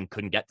D-line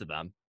couldn't get to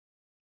them.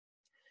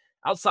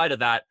 Outside of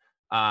that,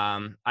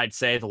 I'd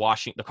say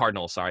the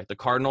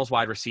Cardinals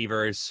wide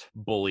receivers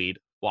bullied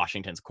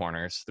Washington's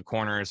corners. The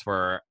corners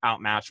were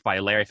outmatched by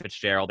Larry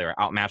Fitzgerald. They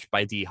were outmatched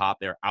by D-Hop.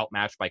 They were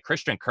outmatched by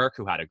Christian Kirk,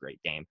 who had a great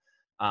game.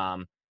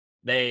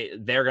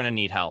 They're going to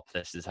need help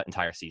this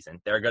entire season.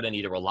 They're going to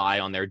need to rely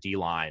on their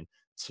D-line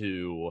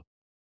to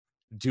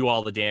do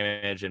all the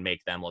damage and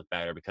make them look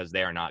better, because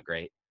they are not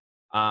great.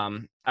 I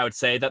would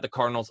say that the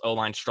Cardinals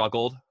O-line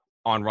struggled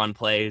on run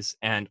plays,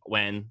 and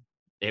when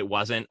it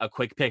wasn't a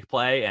quick pick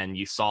play, and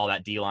you saw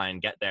that D-line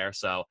get there.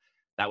 So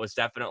that was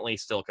definitely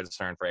still a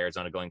concern for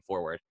Arizona going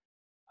forward.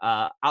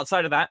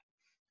 Outside of that,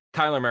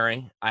 Kyler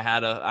Murray, I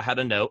had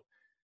a note.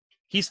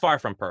 He's far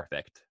from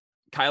perfect.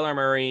 Kyler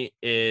Murray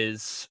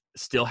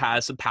still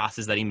has some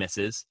passes that he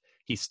misses.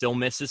 He still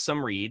misses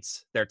some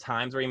reads. There are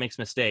times where he makes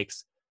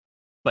mistakes,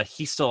 but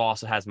he still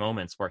also has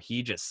moments where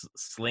he just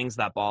slings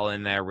that ball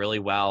in there really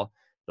well.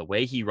 The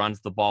way he runs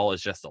the ball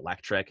is just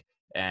electric.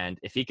 And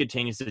if he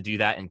continues to do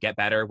that and get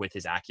better with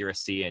his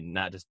accuracy and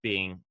not just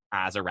being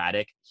as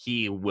erratic,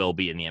 he will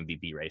be in the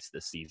MVP race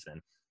this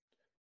season.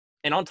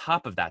 And on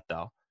top of that,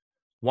 though,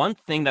 one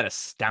thing that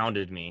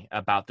astounded me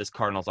about this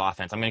Cardinals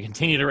offense, I'm going to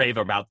continue to rave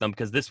about them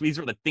because these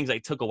were the things I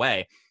took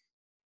away.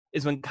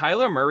 is when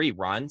Kyler Murray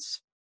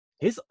runs,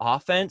 his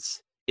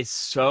offense is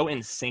so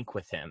in sync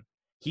with him.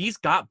 He's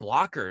got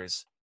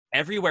blockers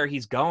everywhere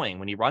he's going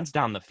when he runs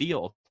down the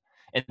field.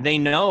 And they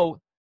know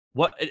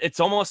it's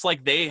almost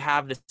like they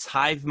have this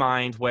hive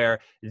mind where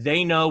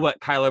they know what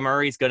Kyler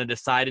Murray's going to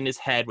decide in his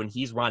head when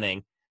he's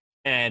running.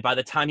 And by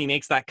the time he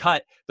makes that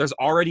cut, there's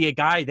already a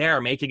guy there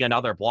making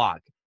another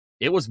block.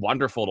 It was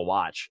wonderful to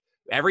watch.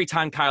 Every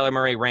time Kyler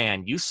Murray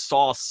ran, you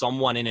saw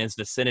someone in his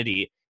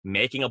vicinity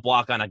making a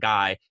block on a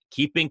guy,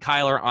 keeping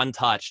Kyler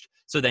untouched.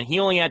 So then he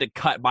only had to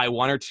cut by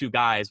one or two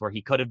guys where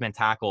he could have been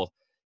tackled.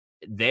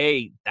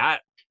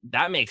 That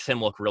makes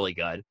him look really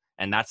good.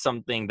 And that's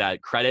something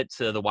that credit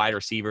to the wide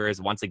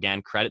receivers. Once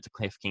again, credit to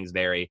Cliff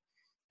Kingsbury.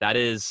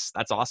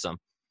 That's awesome.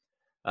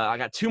 I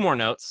got two more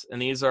notes,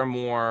 and these are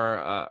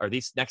more, or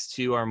these next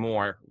two are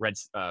more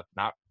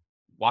not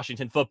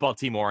Washington football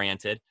team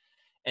oriented.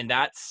 And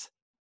that's,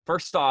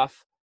 first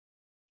off,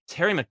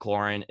 Terry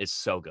McLaurin is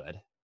so good.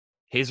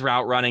 His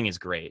route running is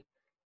great.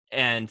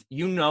 And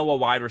you know a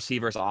wide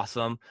receiver is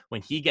awesome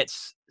when he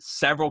gets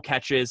several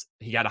catches.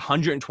 He got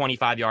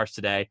 125 yards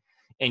today,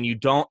 and you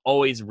don't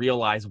always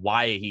realize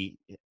why he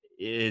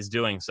is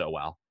doing so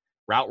well.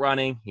 Route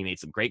running, he made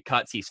some great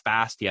cuts. He's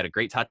fast. He had a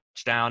great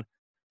touchdown.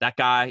 That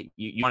guy,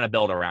 you want to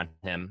build around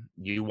him.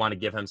 You want to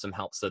give him some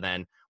help so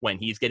then when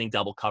he's getting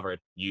double covered,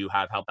 you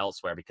have help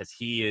elsewhere because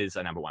he is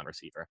a number one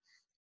receiver.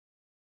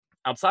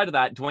 Outside of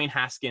that, Dwayne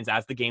Haskins,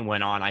 as the game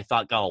went on, I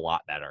thought got a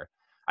lot better.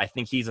 I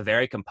think he's a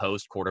very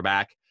composed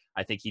quarterback.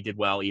 I think he did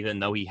well, even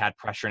though he had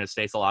pressure in his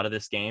face a lot of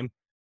this game.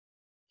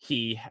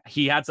 He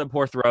had some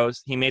poor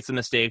throws. He made some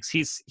mistakes.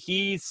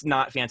 He's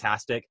not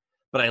fantastic,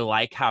 but I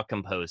like how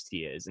composed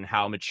he is and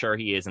how mature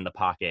he is in the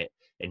pocket.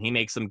 And he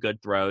makes some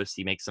good throws.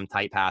 He makes some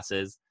tight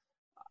passes.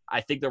 I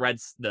think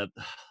the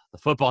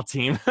football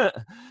team,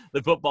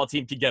 the football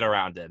team could get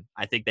around him.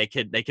 I think they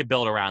could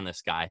build around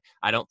this guy.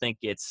 I don't think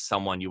it's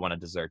someone you want to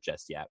desert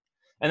just yet.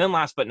 And then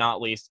last but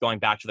not least, going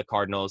back to the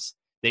Cardinals,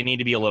 they need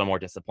to be a little more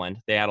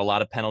disciplined. They had a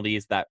lot of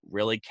penalties that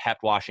really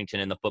kept Washington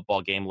in the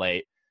football game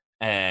late.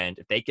 And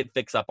if they could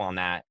fix up on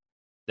that,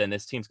 then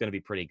this team's going to be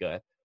pretty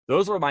good.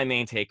 Those were my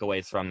main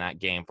takeaways from that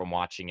game, from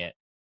watching it.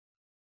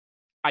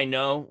 I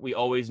know we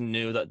always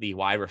knew that the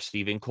wide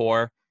receiving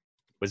core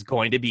was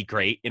going to be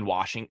great in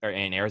Washington or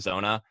in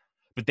Arizona,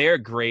 but they're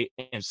great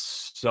in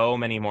so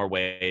many more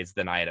ways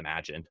than I had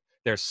imagined.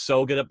 They're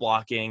so good at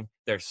blocking.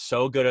 They're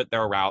so good at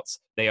their routes.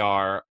 They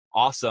are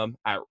awesome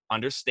at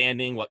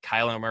understanding what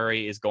Kyler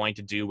Murray is going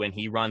to do when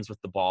he runs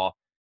with the ball.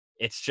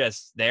 It's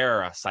just,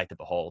 they're a sight to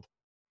behold.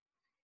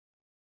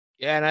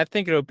 Yeah, and I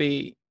think it'll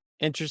be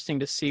interesting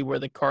to see where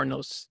the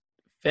Cardinals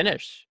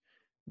finish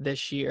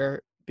this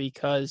year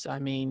because, I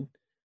mean,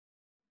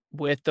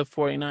 with the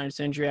 49ers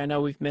injury, I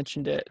know we've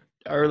mentioned it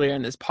earlier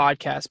in this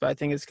podcast, but I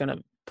think it's going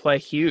to play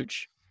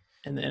huge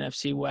in the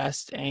NFC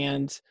West.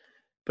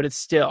 But it's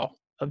still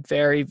a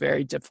very,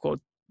 very difficult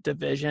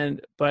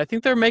division. But I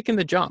think they're making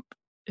the jump.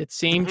 It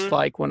seems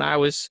like when I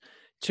was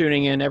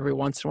tuning in every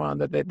once in a while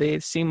that they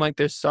seem like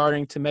they're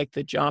starting to make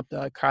the jump.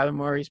 Kyler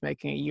Murray's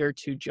making a year or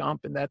two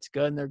jump, and that's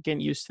good. And they're getting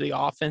used to the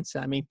offense.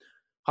 I mean,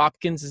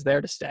 Hopkins is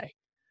there to stay.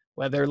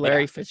 Whether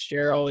Larry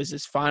Fitzgerald is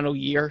his final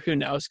year, who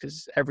knows?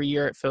 Because every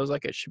year it feels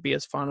like it should be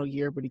his final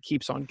year, but he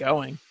keeps on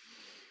going.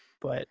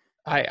 But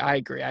I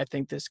agree. I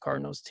think this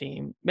Cardinals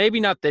team, maybe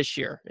not this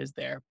year is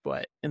there,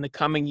 but in the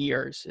coming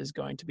years is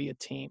going to be a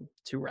team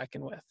to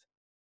reckon with.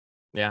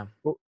 Yeah.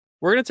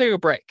 We're going to take a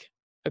break.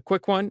 A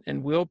quick one,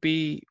 and we'll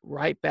be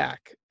right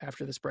back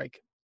after this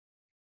break.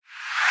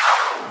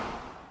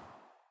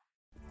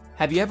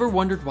 Have you ever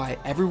wondered why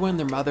everyone and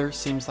their mother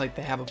seems like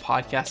they have a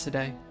podcast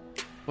today?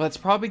 Well, it's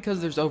probably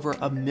because there's over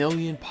 1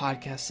 million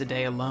podcasts a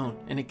day alone,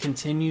 and it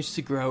continues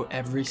to grow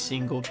every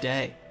single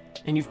day.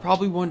 And you've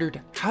probably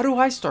wondered, how do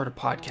I start a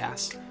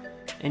podcast?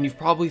 And you've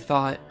probably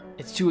thought,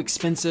 it's too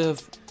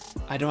expensive,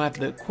 I don't have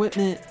the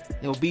equipment,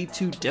 it'll be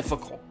too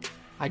difficult,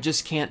 I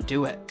just can't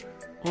do it.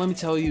 Well, let me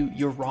tell you,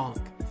 you're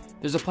wrong.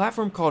 There's a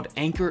platform called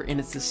Anchor, and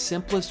it's the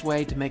simplest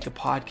way to make a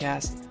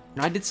podcast.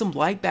 And I did some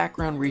light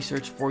background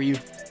research for you.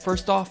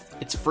 First off,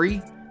 it's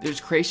free.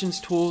 There's creations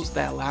tools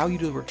that allow you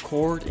to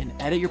record and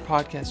edit your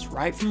podcast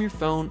right from your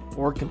phone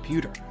or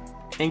computer.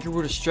 Anchor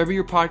will distribute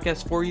your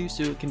podcast for you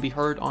so it can be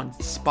heard on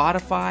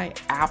Spotify,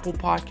 Apple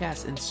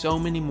Podcasts, and so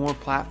many more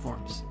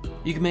platforms.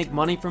 You can make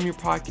money from your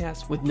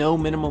podcast with no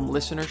minimum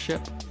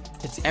listenership.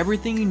 It's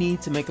everything you need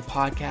to make a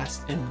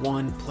podcast in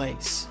one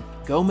place.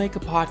 Go make a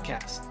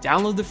podcast.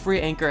 Download the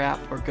free Anchor app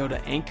or go to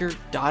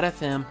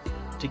anchor.fm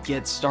to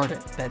get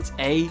started. That's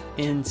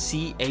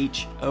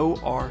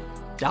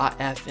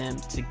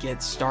ANCHOR.FM to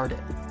get started.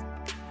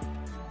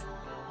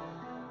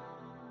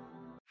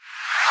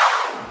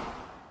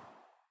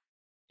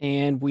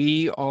 And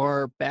we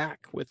are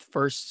back with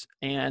First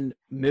and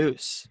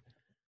Moose.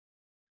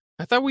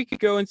 I thought we could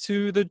go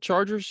into the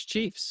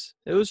Chargers-Chiefs.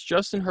 It was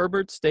Justin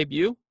Herbert's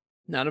debut.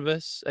 None of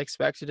us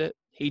expected it.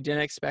 He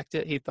didn't expect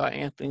it. He thought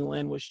Anthony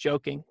Lynn was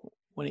joking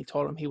when he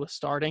told him he was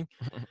starting.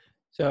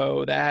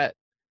 So that,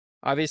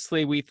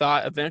 obviously, we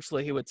thought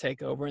eventually he would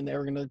take over and they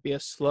were going to be a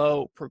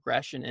slow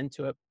progression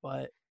into it.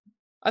 But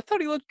I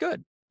thought he looked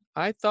good.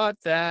 I thought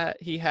that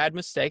he had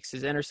mistakes.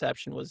 His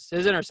interception was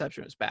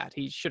bad.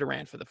 He should have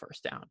ran for the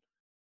first down.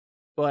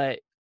 But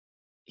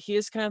he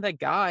is kind of that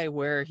guy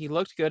where he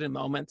looked good in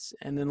moments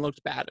and then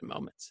looked bad in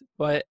moments.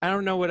 But I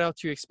don't know what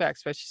else you expect,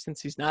 especially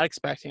since he's not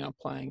expecting on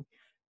playing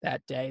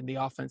that day. The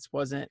offense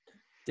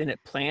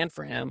didn't plan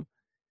for him.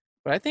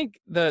 But I think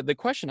the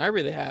question I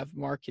really have,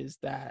 Mark, is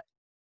that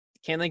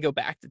can they go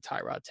back to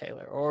Tyrod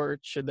Taylor, or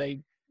should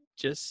they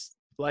just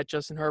let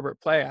Justin Herbert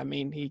play? I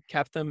mean, he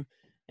kept them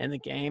in the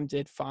game,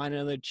 did fine. I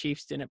know the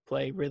Chiefs didn't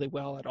play really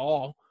well at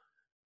all,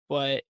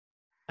 but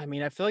I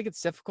mean, I feel like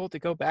it's difficult to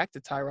go back to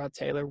Tyrod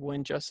Taylor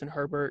when Justin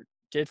Herbert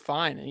did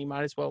fine, and you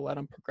might as well let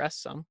him progress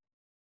some.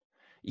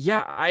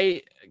 Yeah,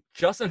 I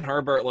Justin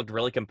Herbert looked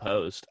really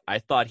composed. I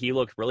thought he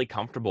looked really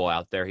comfortable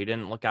out there. He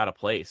didn't look out of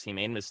place. He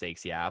made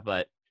mistakes, yeah,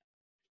 but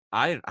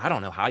I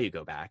don't know how you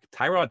go back.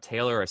 Tyrod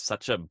Taylor is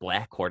such a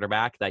black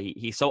quarterback that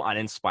he's so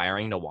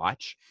uninspiring to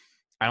watch.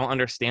 I don't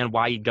understand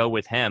why you go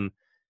with him.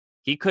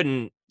 He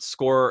couldn't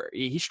score.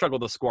 He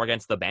struggled to score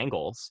against the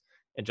Bengals.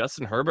 And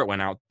Justin Herbert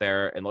went out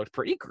there and looked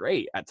pretty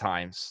great at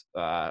times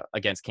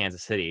against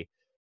Kansas City.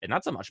 And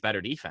that's a much better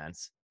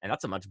defense. And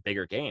that's a much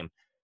bigger game.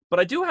 But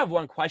I do have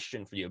one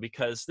question for you,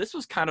 because this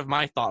was kind of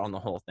my thought on the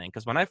whole thing.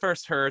 Because when I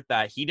first heard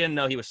that he didn't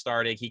know he was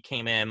starting, he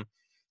came in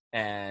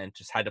and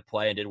just had to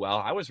play and did well,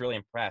 I was really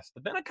impressed.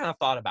 But then I kind of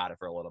thought about it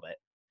for a little bit.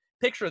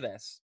 Picture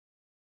this.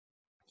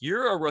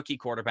 You're a rookie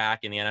quarterback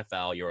in the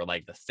NFL. You're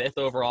like the 5th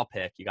overall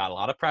pick. You got a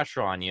lot of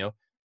pressure on you.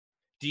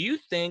 Do you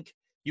think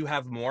you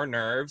have more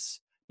nerves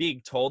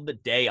being told the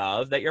day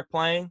of that you're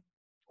playing,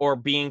 or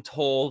being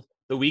told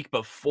the week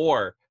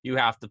before you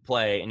have to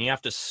play and you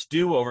have to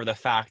stew over the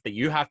fact that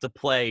you have to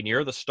play and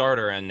you're the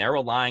starter and they're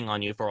relying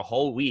on you for a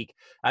whole week,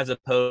 as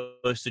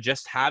opposed to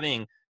just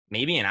having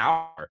maybe an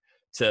hour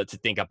to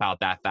think about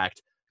that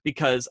fact?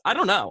 Because I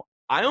don't know.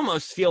 I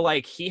almost feel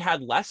like he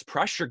had less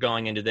pressure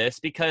going into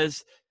this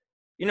because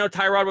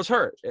Tyrod was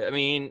hurt. I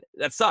mean,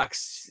 that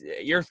sucks.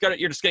 You're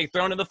just getting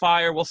thrown in the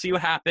fire. We'll see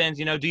what happens.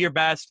 Do your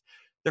best.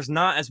 There's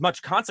not as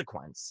much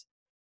consequence.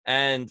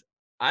 And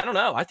I don't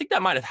know. I think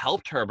that might have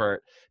helped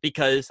Herbert,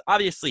 because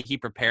obviously he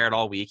prepared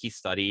all week. He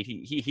studied.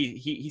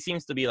 He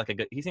seems to be a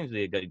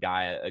good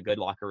guy, a good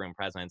locker room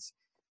presence.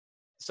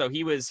 So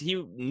he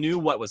knew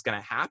what was going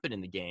to happen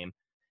in the game.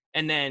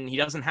 And then he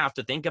doesn't have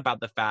to think about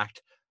the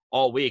fact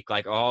all week,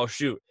 like, oh,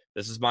 shoot,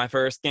 this is my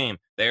first game.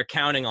 They're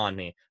counting on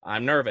me.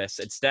 I'm nervous.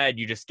 Instead,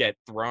 you just get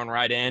thrown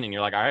right in and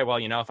you're like, all right, well,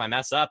 if I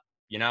mess up,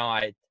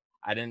 I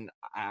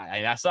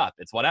mess up.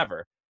 It's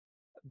whatever.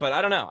 But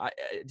I don't know.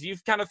 Do you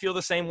kind of feel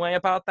the same way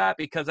about that?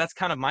 Because that's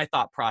kind of my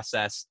thought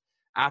process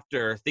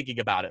after thinking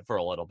about it for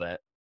a little bit.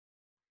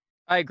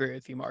 I agree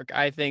with you, Mark.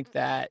 I think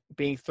that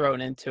being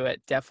thrown into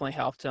it definitely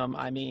helped him.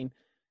 I mean,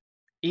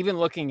 even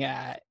looking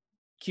at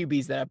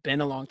QBs that have been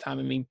a long time,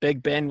 I mean,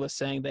 Big Ben was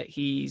saying that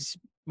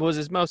was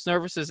his most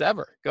nervous as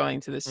ever going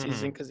into this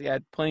season because he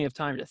had plenty of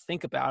time to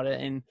think about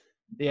it, and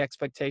the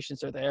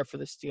expectations are there for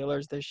the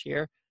Steelers this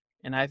year.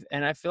 And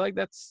I feel like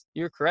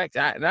you're correct.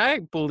 And I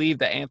believe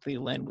that Anthony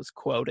Lynn was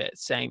quoted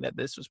saying that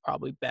this was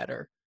probably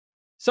better.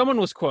 Someone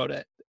was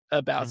quoted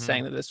about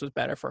saying that this was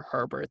better for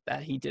Herbert,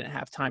 that he didn't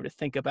have time to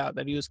think about,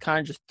 that he was kind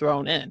of just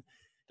thrown in.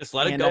 Just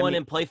let it go in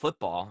and play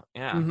football.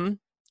 Yeah.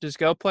 Just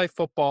go play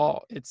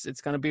football.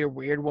 It's going to be a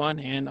weird one.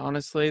 And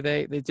honestly,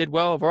 they did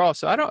well overall.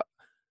 So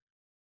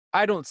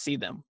I don't see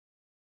them.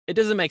 It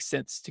doesn't make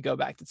sense to go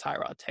back to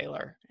Tyrod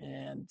Taylor.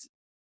 And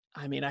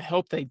I mean, I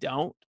hope they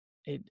don't.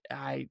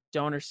 I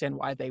don't understand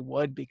why they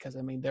would, because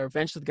I mean, they're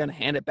eventually going to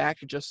hand it back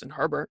to Justin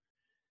Herbert.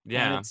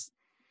 Yeah. And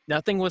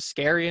nothing was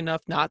scary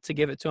enough not to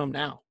give it to him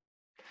now.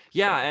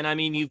 Yeah. And I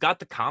mean, you've got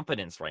the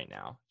confidence right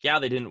now. Yeah,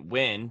 they didn't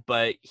win,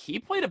 but he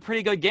played a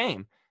pretty good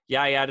game.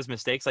 Yeah, he had his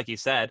mistakes, like you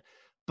said.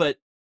 But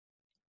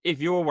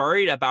if you were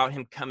worried about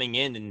him coming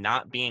in and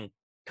not being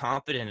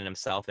confident in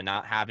himself and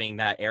not having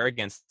that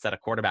arrogance that a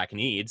quarterback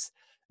needs,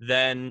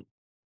 then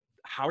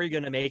how are you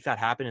going to make that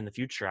happen in the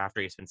future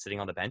after he's been sitting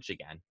on the bench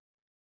again?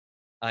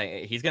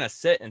 He's going to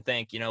sit and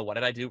think, what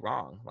did I do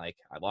wrong? Like,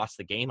 I lost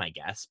the game, I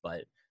guess.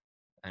 But,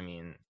 I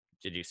mean,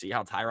 did you see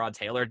how Tyrod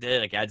Taylor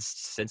did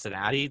against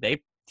Cincinnati?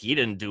 He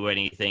didn't do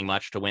anything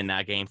much to win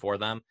that game for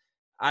them.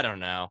 I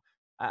don't know.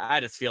 I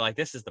just feel like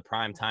this is the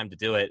prime time to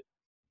do it.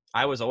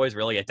 I was always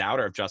really a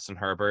doubter of Justin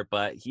Herbert,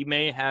 but he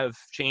may have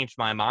changed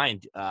my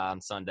mind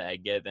on Sunday,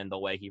 given the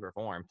way he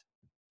performed.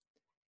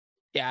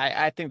 Yeah,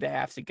 I think they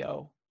have to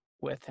go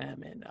with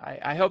him, and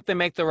I hope they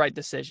make the right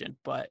decision,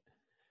 but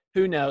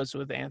who knows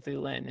with Anthony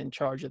Lynn in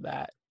charge of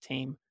that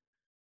team.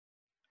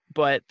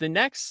 But the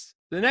next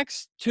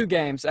 2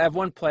 games, I have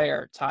one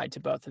player tied to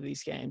both of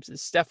these games,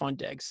 is Stephon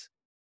Diggs.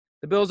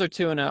 The Bills are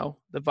 2-0.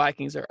 The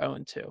Vikings are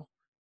 0-2.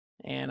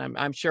 And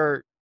I'm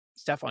sure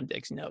Stephon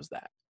Diggs knows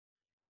that.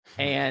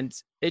 And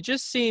it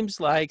just seems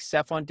like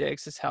Stephon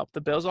Diggs has helped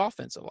the Bills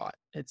offense a lot.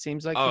 It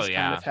seems like he's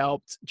kind of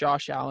helped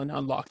Josh Allen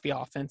unlock the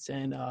offense.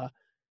 And,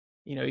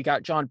 you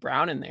got John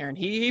Brown in there, and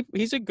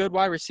he's a good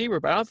wide receiver,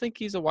 but I don't think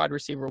he's a wide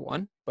receiver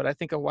 1. But I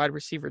think a wide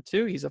receiver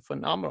 2, he's a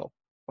phenomenal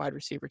wide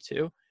receiver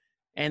 2.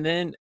 And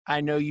then I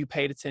know you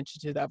paid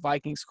attention to that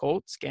Vikings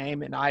Colts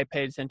game, and I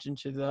paid attention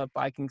to the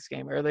Vikings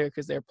game earlier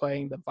because they're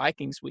playing the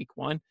Vikings week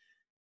 1,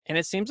 and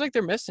it seems like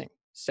they're missing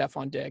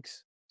Stephon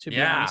Diggs, to be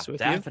Yeah, honest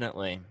with you.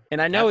 definitely.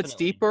 And I know it's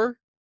Definitely. deeper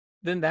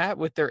than that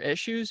with their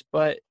issues,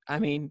 but I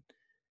mean,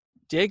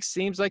 Diggs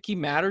seems like he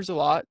matters a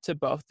lot to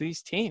both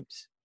these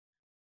teams.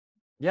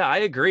 Yeah, I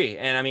agree.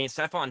 And I mean,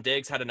 Stephon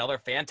Diggs had another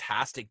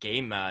fantastic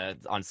game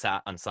on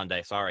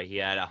Sunday. Sorry, he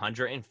had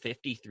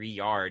 153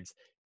 yards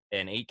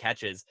and 8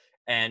 catches,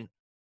 and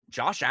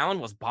Josh Allen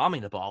was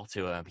bombing the ball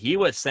to him. He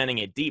was sending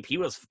it deep. He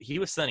was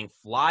sending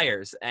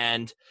flyers,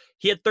 and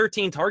he had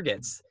 13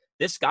 targets.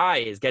 This guy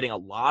is getting a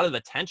lot of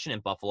attention in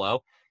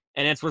Buffalo,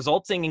 and it's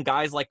resulting in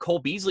guys like Cole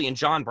Beasley and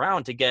John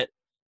Brown to get.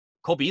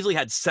 Cole Beasley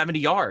had 70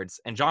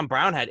 yards, and John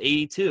Brown had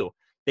 82.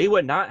 They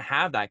would not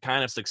have that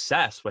kind of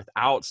success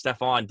without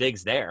Stephon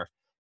Diggs there.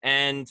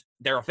 And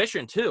they're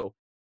efficient too.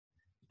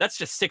 That's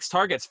just 6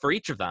 targets for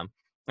each of them,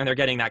 and they're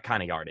getting that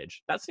kind of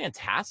yardage. That's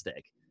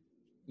fantastic.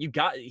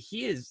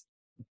 He has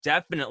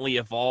definitely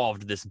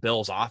evolved this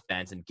Bills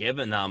offense and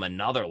given them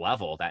another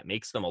level that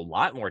makes them a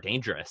lot more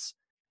dangerous.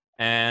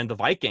 And the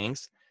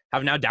Vikings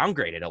have now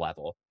downgraded a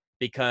level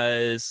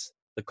because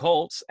the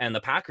Colts and the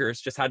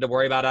Packers just had to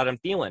worry about Adam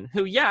Thielen,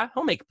 who, yeah,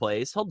 he'll make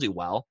plays. He'll do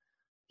well.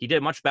 He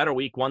did much better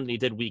week 1 than he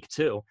did week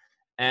 2.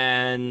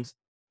 And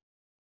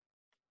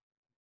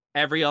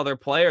every other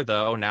player,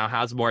 though, now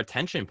has more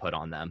attention put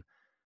on them.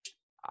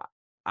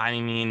 I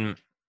mean,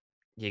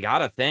 you got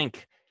to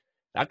think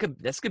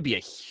this could be a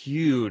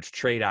huge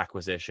trade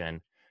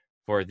acquisition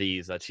for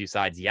these two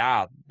sides.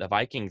 Yeah, the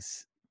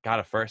Vikings got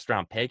a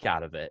first-round pick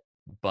out of it,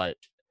 but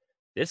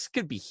this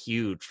could be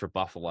huge for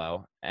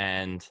Buffalo.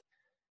 And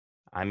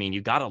I mean,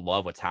 you gotta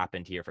love what's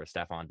happened here for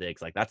Stephon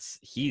Diggs. Like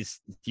he's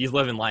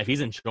living life.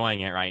 He's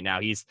enjoying it right now.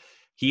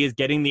 He is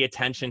getting the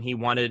attention he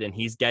wanted, and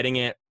he's getting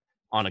it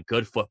on a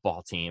good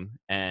football team.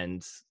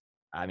 And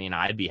I mean,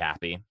 I'd be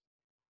happy.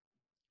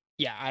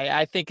 Yeah,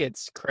 I think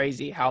it's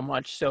crazy how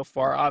much so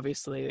far.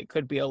 Obviously, it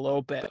could be a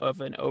little bit of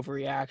an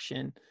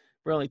overreaction.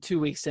 We're only 2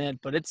 weeks in,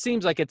 but it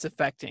seems like it's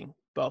affecting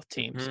both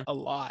teams Mm-hmm. a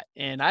lot.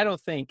 And I don't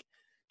think,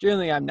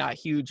 generally, I'm not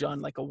huge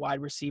on like a wide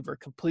receiver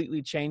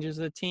completely changes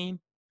the team,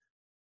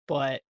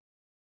 but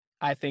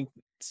I think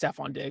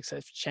Stephon Diggs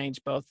has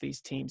changed both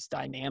these teams'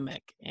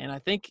 dynamic. And I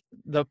think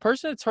the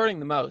person that's hurting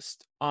the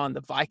most on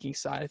the Viking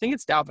side, I think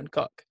it's Dalvin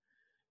Cook,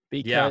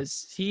 Yeah,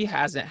 because he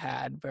hasn't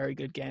had very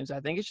good games. I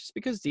think it's just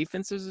because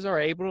defenses are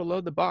able to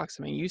load the box.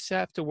 I mean, you used to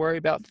have to worry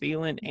about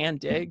Thielen and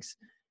Diggs,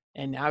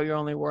 and now you're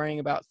only worrying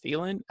about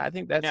Thielen. I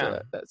think that's yeah.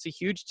 a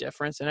huge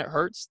difference, and it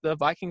hurts the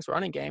Vikings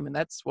running game, and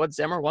that's what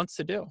Zimmer wants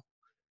to do.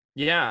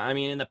 Yeah, I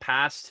mean, in the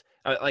past,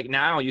 like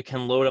now you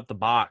can load up the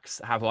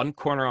box, have one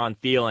corner on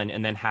Thielen,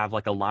 and then have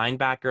like a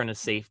linebacker and a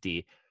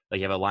safety.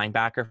 Like you have a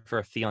linebacker for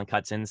if Thielen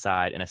cuts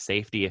inside and a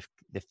safety if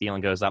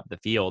Thielen goes up the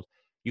field.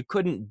 You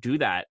couldn't do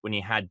that when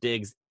you had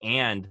Diggs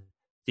and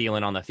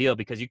Thielen on the field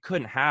because you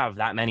couldn't have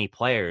that many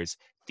players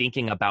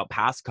thinking about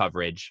pass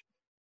coverage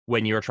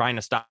when you were trying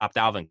to stop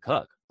Dalvin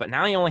Cook. But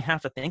now you only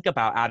have to think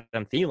about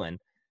Adam Thielen,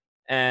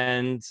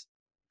 and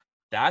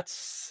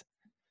that's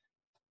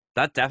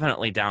that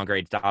definitely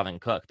downgrades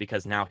Dalvin Cook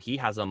because now he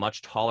has a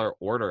much taller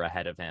order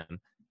ahead of him.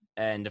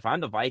 And if I'm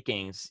the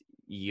Vikings,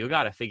 you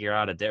got to figure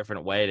out a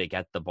different way to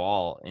get the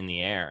ball in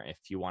the air if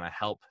you want to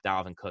help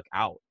Dalvin Cook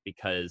out.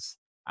 Because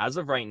as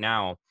of right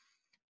now,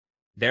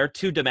 their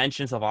 2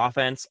 dimensions of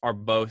offense are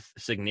both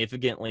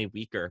significantly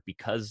weaker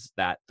because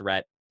that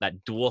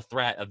dual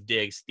threat of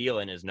Diggs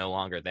Thielen is no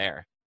longer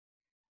there.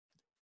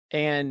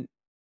 And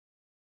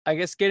I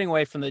guess getting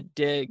away from the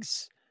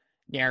Diggs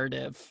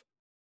narrative,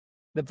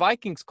 the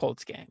Vikings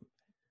Colts game.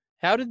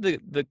 How did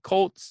the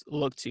Colts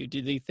look to you? Do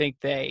you think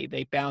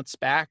they bounce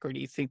back, or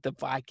do you think the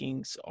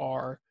Vikings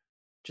are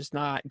just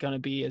not going to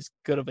be as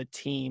good of a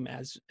team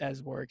as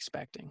we're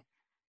expecting?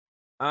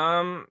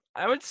 I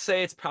would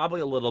say it's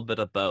probably a little bit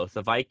of both.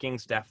 The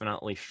Vikings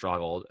definitely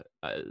struggled.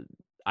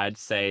 I'd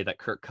say that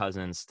Kirk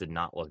Cousins did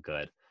not look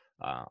good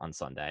on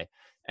Sunday,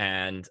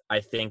 and I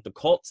think the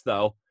Colts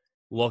though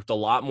looked a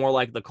lot more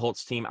like the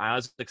Colts team I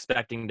was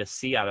expecting to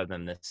see out of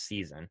them this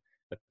season.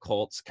 The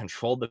Colts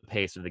controlled the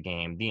pace of the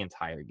game the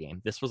entire game.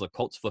 This was a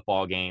Colts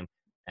football game,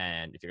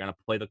 and if you're gonna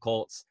play the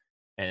Colts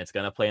and it's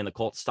gonna play in the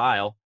Colts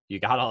style, you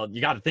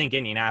gotta think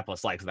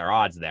Indianapolis likes their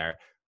odds there.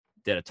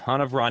 Did a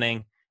ton of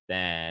running,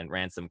 then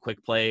ran some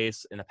quick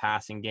plays in the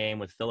passing game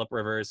with Phillip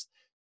Rivers.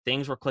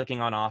 Things were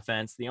clicking on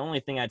offense. The only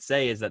thing I'd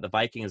say is that the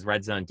Vikings'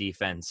 red zone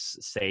defense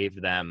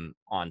saved them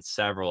on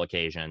several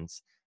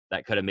occasions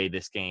that could have made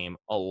this game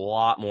a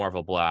lot more of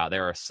a blowout.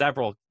 There are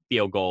several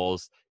field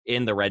goals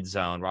in the red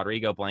zone.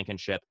 Rodrigo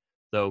Blankenship,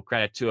 though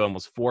credit to him,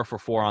 was 4 for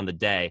 4 on the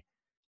day.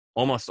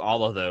 Almost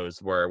all of those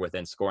were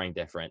within scoring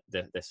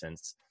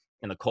distance,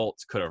 and the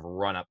Colts could have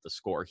run up the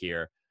score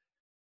here.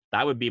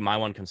 That would be my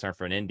one concern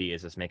for an Indy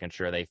is just making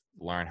sure they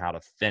learn how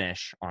to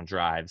finish on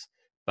drives.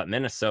 But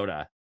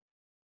Minnesota,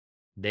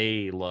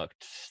 they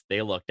looked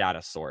out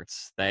of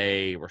sorts.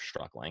 They were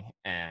struggling,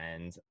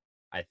 and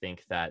I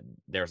think that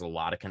there's a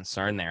lot of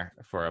concern there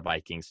for a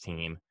Vikings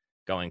team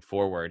going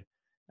forward.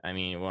 I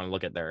mean, we want to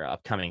look at their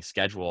upcoming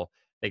schedule.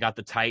 They got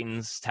the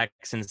Titans,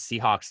 Texans,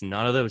 Seahawks.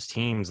 None of those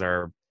teams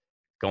are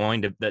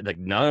going to like.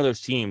 None of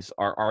those teams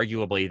are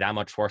arguably that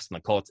much worse than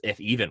the Colts, if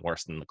even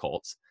worse than the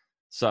Colts.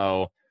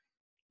 So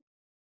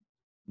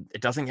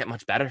it doesn't get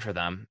much better for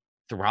them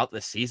throughout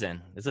the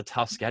season. It's a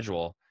tough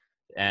schedule,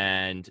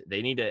 and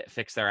they need to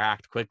fix their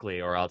act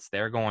quickly, or else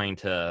they're going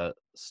to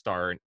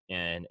start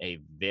in a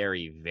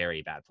very,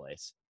 very bad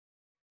place.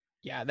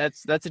 Yeah,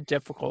 that's a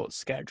difficult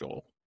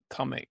schedule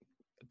coming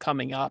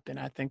up, and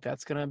I think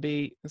it's gonna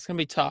be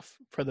tough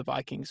for the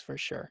Vikings for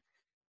sure.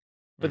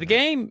 But the Mm-hmm.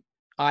 game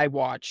I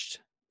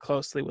watched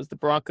closely was the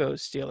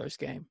Broncos Steelers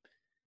game,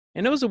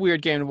 and it was a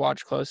weird game to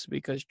watch closely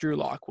because Drew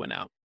Lock went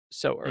out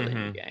so early in the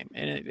Mm-hmm. game,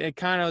 and it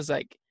kind of was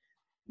like,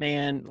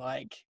 man,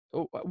 like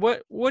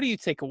what do you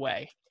take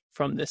away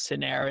from this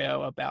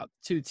scenario about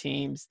two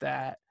teams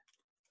that,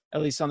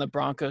 at least on the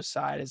Broncos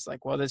side, is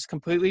like, well, this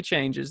completely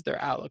changes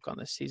their outlook on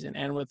this season,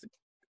 and with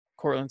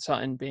Cortland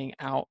Sutton being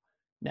out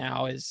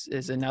now is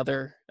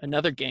another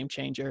game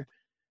changer.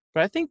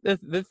 But I think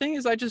the thing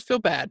is, I just feel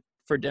bad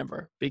for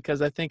Denver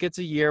because I think it's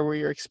a year where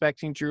you're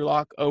expecting Drew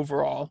Lock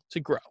overall to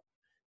grow,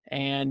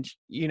 and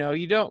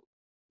you don't.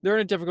 They're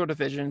in a difficult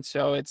division,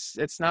 so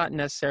it's not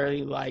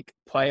necessarily like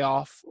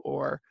playoff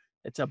or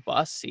it's a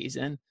bust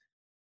season,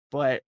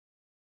 but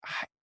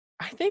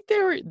I I think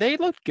they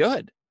looked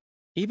good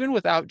even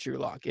without Drew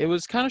Lock. It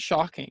was kind of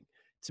shocking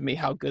to me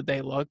how good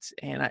they looked,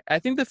 and I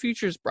think the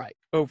future is bright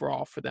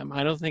overall for them.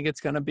 I don't think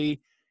it's going to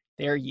be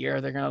their year.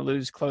 They're going to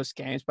lose close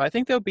games, but I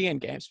think they'll be in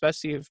games,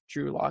 especially if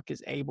Drew Lock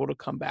is able to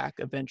come back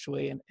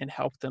eventually and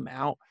help them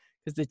out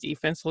because the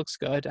defense looks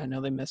good. I know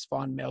they missed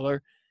Von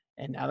Miller,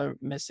 and now they're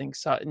missing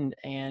Sutton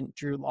and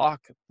Drew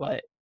Lock,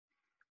 but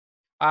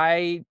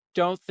I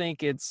don't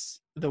think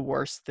it's the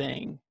worst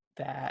thing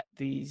that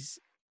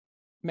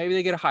maybe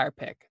they get a higher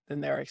pick than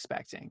they're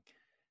expecting.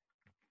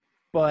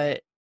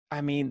 But I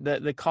mean,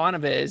 the con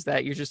of it is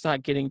that you're just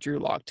not getting Drew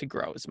Lock to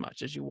grow as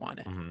much as you want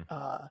it.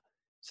 Mm-hmm.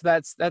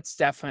 So that's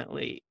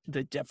definitely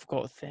the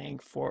difficult thing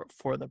for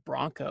the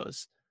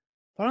Broncos.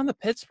 But on the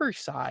Pittsburgh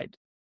side,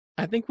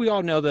 I think we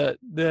all know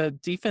the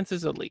defense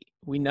is elite.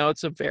 We know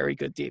it's a very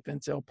good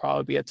defense. It'll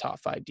probably be a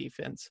top 5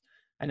 defense.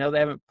 I know they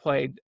haven't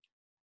played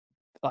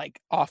like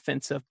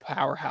offensive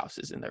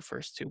powerhouses in their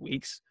first 2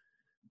 weeks,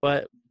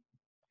 but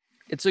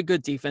it's a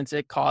good defense.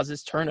 It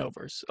causes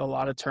turnovers, a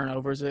lot of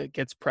turnovers. It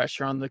gets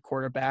pressure on the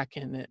quarterback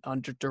and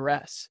under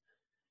duress.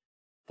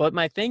 But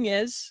my thing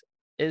is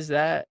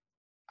that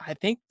I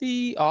think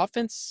the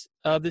offense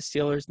of the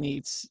Steelers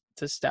needs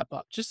to step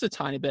up just a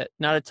tiny bit,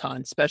 not a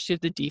ton, especially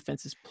if the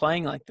defense is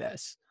playing like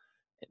this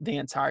the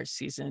entire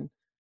season.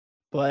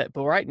 But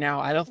right now,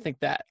 I don't think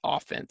that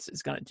offense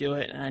is going to do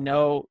it. And I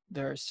know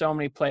there are so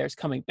many players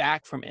coming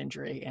back from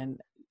injury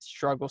and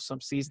struggle some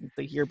seasons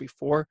the year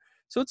before.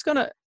 So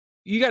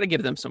you got to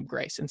give them some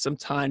grace and some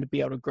time to be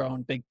able to grow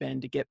in Big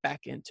Ben to get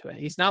back into it.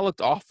 He's not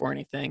looked off or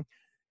anything,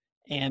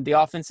 and the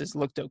offense has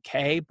looked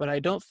okay, but I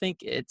don't think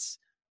it's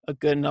a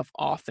good enough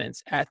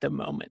offense at the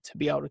moment to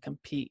be able to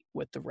compete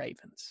with the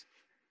Ravens.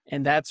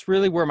 And that's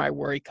really where my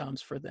worry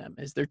comes for them.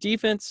 Is their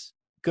defense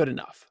good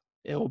enough?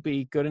 It will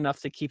be good enough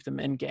to keep them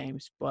in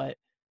games, but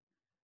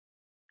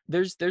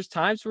there's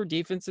times where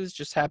defenses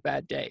just have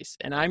bad days.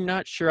 And I'm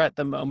not sure at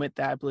the moment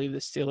that I believe the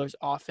Steelers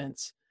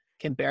offense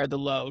can bear the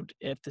load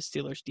if the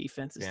Steelers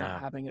defense is not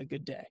having a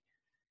good day.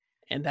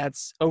 And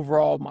that's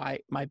overall my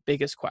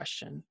biggest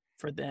question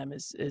for them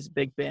is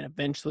Big Ben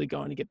eventually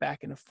going to get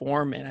back into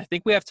form? And I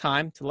think we have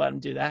time to let him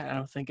do that. I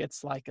don't think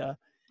it's like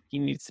he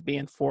needs to be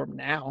in form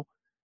now.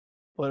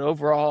 But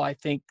overall, I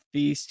think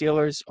the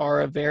Steelers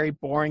are a very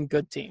boring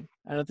good team.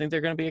 I don't think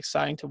they're going to be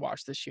exciting to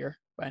watch this year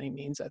by any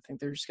means. I think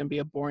they're just going to be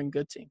a boring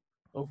good team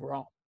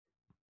overall.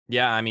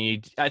 Yeah, I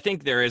mean, I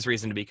think there is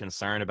reason to be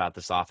concerned about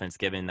this offense,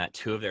 given that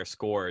 2 of their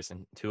scores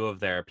and 2 of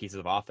their pieces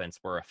of offense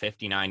were a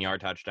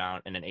 59-yard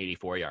touchdown and an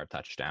 84-yard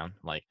touchdown.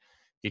 Like,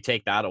 if you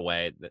take that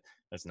away,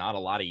 there's not a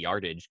lot of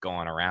yardage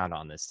going around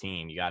on this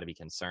team. You got to be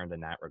concerned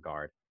in that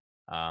regard.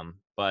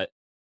 But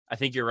I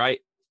think you're right.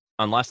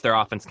 Unless their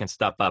offense can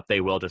step up,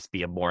 they will just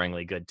be a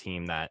boringly good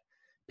team that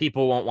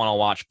people won't want to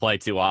watch play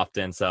too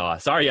often. So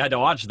sorry you had to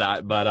watch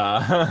that, but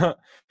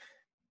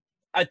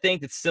I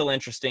think it's still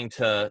interesting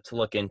to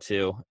look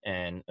into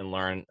and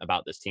learn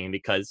about this team,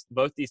 because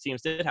both these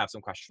teams did have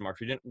some question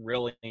marks. We didn't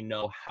really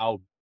know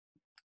how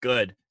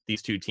good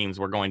these two teams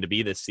were going to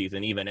be this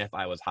season, even if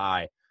I was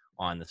high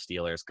on the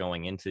Steelers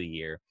going into the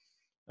year.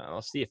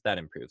 We'll see if that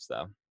improves,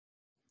 though.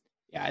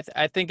 Yeah,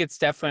 I think it's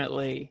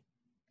definitely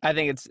 – I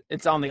think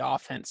it's on the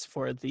offense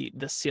for the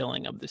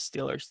ceiling of the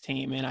Steelers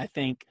team. And I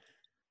think,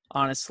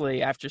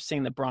 honestly, after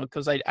seeing the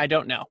Broncos, I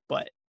don't know,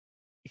 but –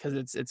 because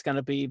it's going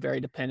to be very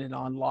dependent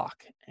on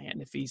Locke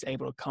and if he's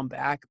able to come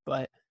back,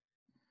 but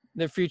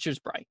their future's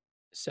bright.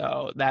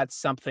 So that's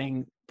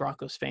something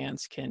Broncos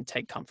fans can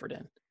take comfort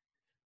in.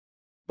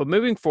 But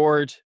moving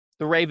forward,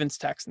 the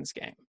Ravens-Texans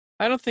game.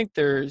 I don't think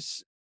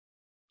there's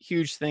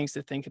huge things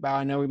to think about.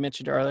 I know we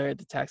mentioned earlier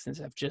the Texans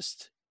have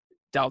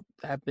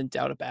been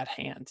dealt a bad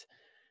hand.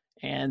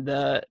 And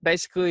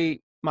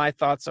basically my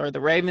thoughts are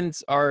the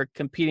Ravens are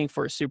competing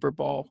for a Super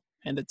Bowl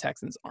and the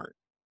Texans aren't.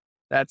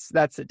 That's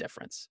the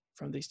difference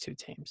from these two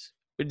teams.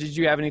 But did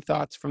you have any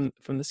thoughts from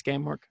this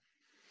game, Mark?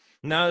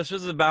 No, this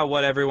was about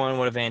what everyone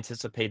would have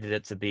anticipated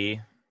it to be.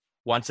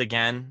 Once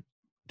again,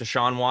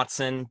 Deshaun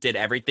Watson did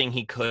everything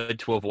he could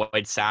to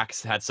avoid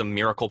sacks, had some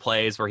miracle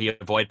plays where he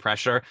avoided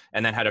pressure,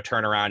 and then had to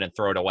turn around and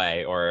throw it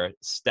away or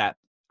step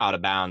out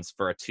of bounds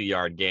for a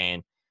 2-yard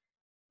gain.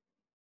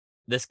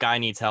 This guy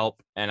needs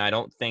help, and I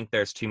don't think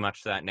there's too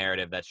much to that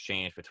narrative that's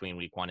changed between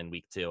week 1 and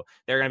week 2.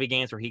 There are going to be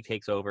games where he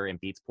takes over and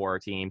beats poorer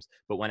teams,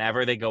 but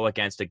whenever they go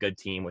against a good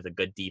team with a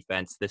good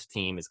defense, this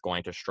team is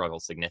going to struggle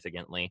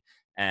significantly.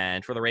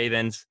 And for the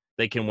Ravens,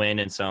 they can win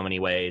in so many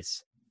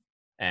ways.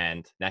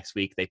 And next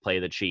week they play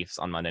the Chiefs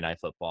on Monday Night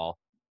Football.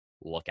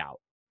 Look out.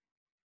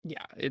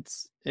 Yeah,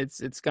 it's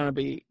going to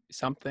be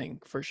something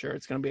for sure.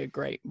 It's going to be a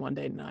great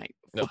Monday Night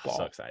Football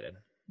so excited.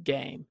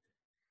 game.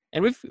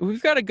 And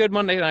we've got a good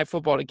Monday Night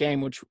Football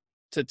game, which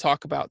to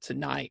talk about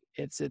tonight.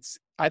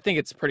 I think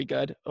it's pretty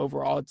good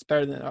overall. It's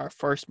better than our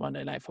first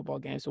Monday Night Football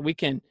game. So we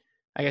can,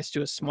 I guess,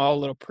 do a small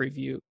little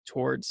preview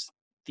towards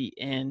the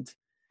end.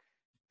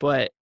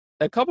 But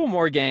a couple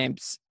more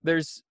games.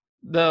 There's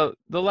the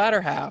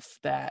latter half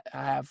that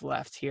I have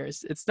left here.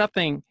 It's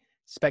nothing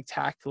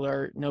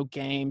spectacular. No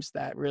games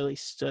that really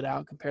stood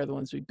out compared to the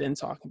ones we've been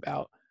talking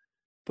about.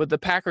 But the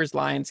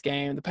Packers-Lions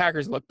game, the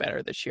Packers look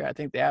better this year. I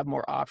think they have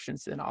more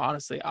options than,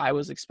 honestly, I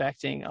was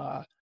expecting.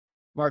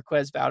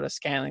 Marquez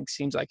Valdes-Scantling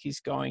seems like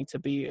he's going to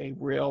be a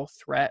real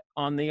threat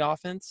on the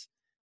offense.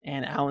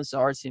 And Alan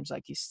Lazard seems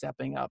like he's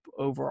stepping up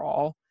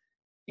overall.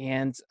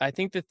 And I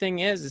think the thing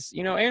is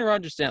Aaron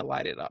Rodgers didn't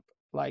light it up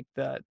like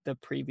the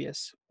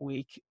previous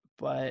week,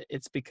 but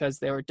it's because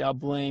they were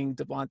doubling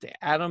Devontae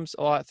Adams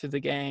a lot through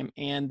the game,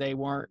 and they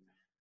weren't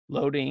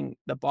loading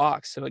the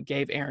box. So it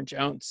gave Aaron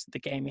Jones the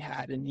game he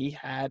had, and he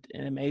had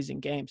an amazing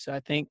game. So I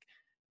think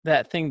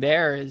that thing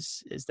there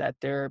is that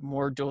they're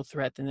more dual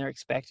threat than they're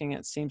expecting.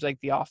 It seems like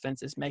the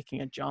offense is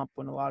making a jump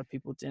when a lot of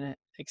people didn't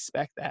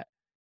expect that.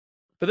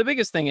 But the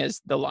biggest thing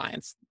is the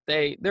Lions.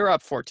 They're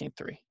up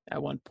 14-3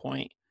 at one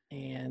point.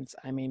 And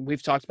I mean,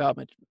 we've talked about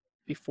it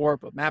before,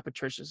 but Matt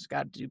Patricia's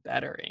got to do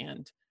better.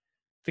 And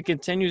if he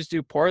continues to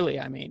do poorly,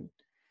 I mean,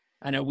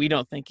 I know we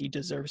don't think he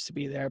deserves to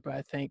be there, but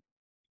I think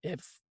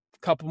if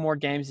couple more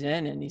games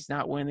in and he's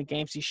not winning the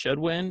games he should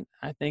win,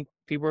 I think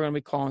people are going to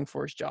be calling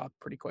for his job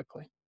pretty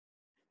quickly.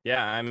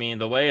 Yeah, I mean,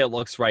 the way it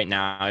looks right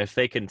now, if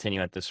they continue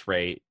at this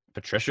rate,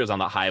 Patricia's on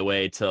the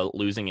highway to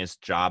losing his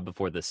job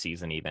before the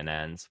season even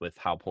ends with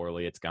how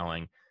poorly it's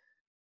going.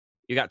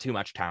 You got too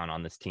much talent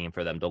on this team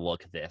for them to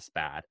look this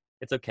bad.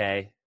 It's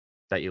okay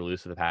that you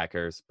lose to the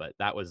Packers, but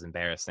that was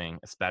embarrassing,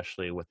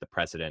 especially with the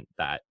precedent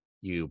that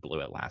you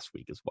blew it last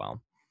week as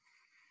well.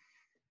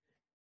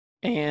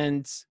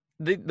 And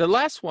the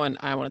last one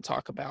I want to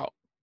talk about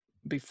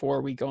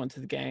before we go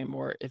into the game,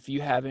 or if you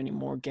have any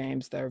more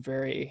games that are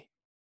very,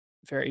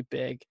 very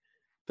big,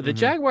 but the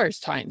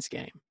Jaguars-Titans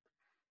game,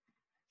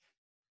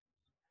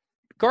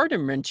 Gardner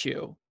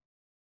Minshew,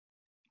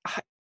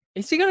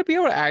 is he going to be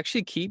able to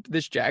actually keep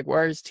this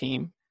Jaguars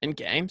team in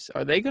games?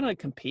 Are they going to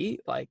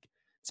compete? Like,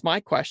 it's my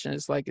question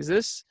is like, is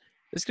this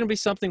going to be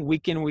something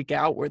week in, week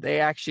out where they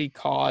actually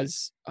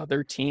cause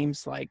other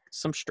teams like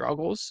some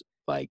struggles?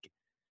 Like,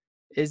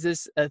 is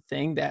this a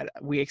thing that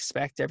we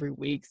expect every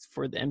week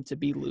for them to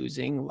be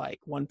losing like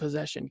one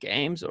possession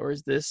games, or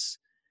is this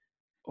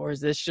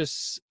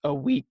just a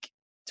week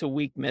to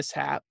week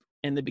mishap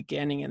in the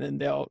beginning and then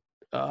they'll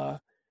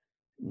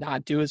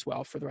not do as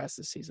well for the rest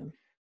of the season?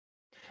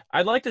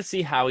 I'd like to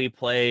see how he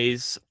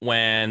plays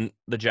when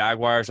the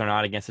Jaguars are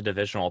not against a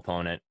divisional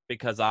opponent,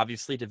 because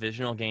obviously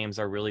divisional games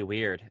are really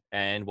weird,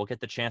 and we'll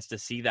get the chance to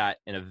see that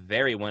in a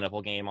very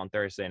winnable game on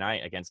Thursday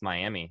night against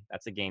Miami.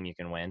 That's a game you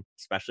can win,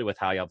 especially with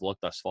how you've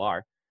looked thus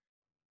far.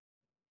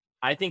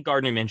 I think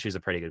Gardner Minshew is a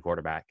pretty good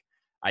quarterback.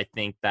 I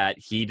think that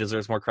he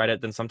deserves more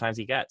credit than sometimes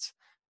he gets.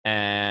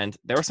 And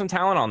there was some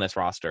talent on this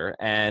roster.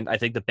 And I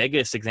think the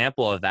biggest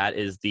example of that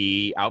is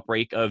the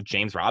outbreak of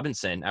James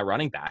Robinson at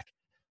running back.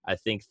 I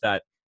think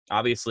that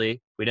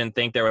obviously we didn't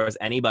think there was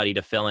anybody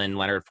to fill in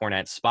Leonard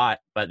Fournette's spot,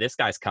 but this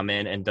guy's come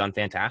in and done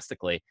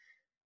fantastically.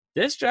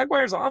 This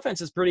Jaguars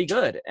offense is pretty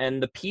good,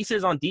 and the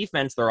pieces on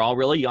defense, they're all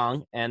really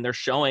young, and they're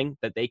showing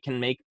that they can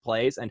make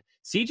plays. And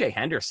CJ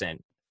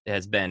Henderson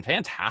has been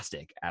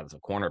fantastic as a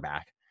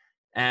cornerback.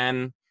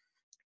 And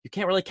you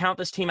can't really count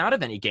this team out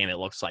of any game, it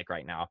looks like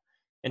right now.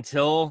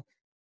 Until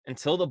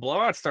the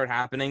blowouts start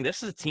happening,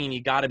 this is a team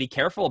you got to be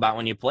careful about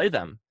when you play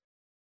them.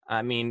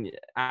 I mean,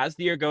 as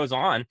the year goes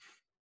on,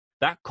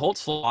 that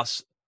Colts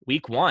loss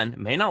week 1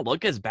 may not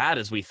look as bad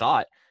as we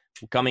thought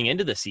coming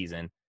into the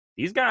season.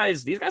 These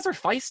guys are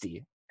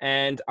feisty,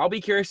 and I'll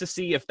be curious to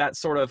see if that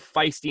sort of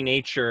feisty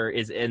nature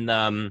is in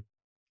them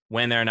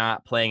when they're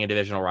not playing a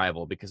divisional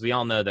rival, because we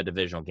all know that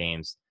divisional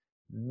games,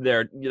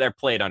 they're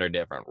played under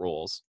different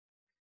rules.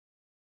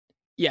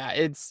 Yeah,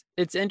 it's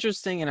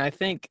interesting, and I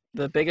think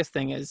the biggest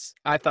thing is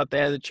I thought they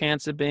had a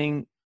chance of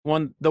being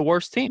the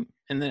worst team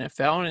in the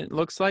NFL, and it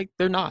looks like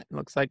they're not. It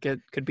looks like it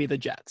could be the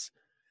Jets.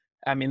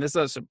 I mean, this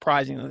is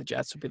surprising that the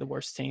Jets would be the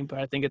worst team, but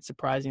I think it's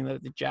surprising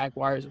that the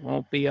Jaguars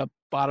won't be a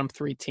bottom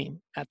 3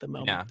 team at the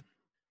moment. Yeah.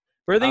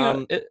 Are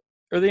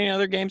there any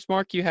other games,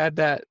 Mark, you had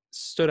that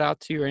stood out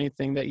to you or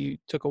anything that you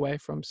took away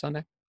from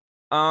Sunday?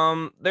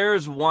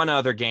 There's one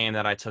other game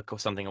that I took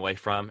something away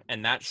from,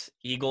 and that's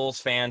Eagles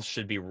fans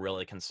should be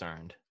really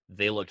concerned.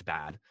 They looked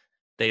bad.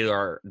 They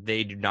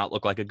do not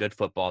look like a good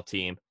football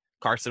team.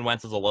 Carson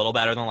Wentz is a little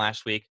better than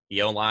last week.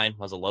 The O-line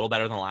was a little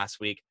better than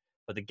last week,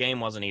 but the game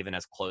wasn't even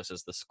as close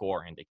as the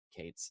score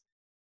indicates.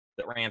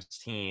 The Rams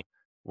team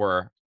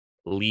were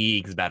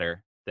leagues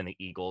better than the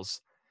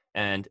Eagles.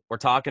 And we're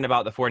talking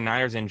about the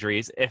 49ers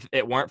injuries. If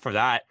it weren't for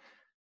that,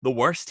 the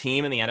worst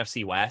team in the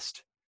NFC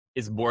West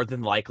is more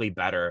than likely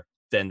better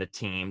than the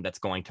team that's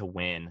going to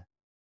win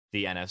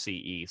the NFC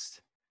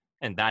East.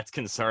 And that's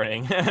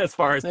concerning as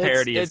far as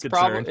parity is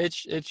concerned.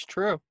 It's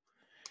true.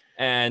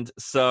 And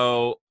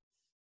so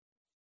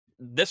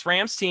this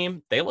Rams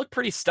team, they look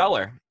pretty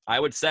stellar.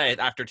 I would say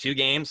after 2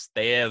 games,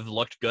 they have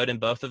looked good in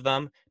both of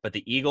them. But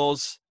the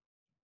Eagles,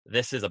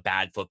 this is a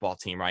bad football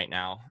team right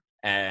now.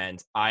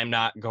 And I'm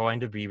not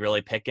going to be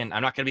really picking.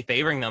 I'm not going to be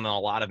favoring them in a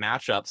lot of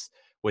matchups,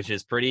 which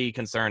is pretty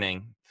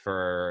concerning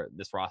for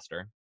this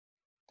roster.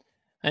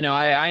 I know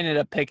I ended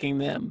up picking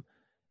them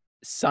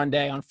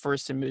Sunday on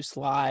First and Moose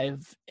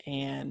Live,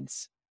 and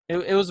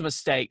it was a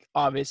mistake,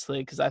 obviously,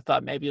 because I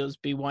thought maybe it was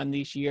be one of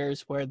these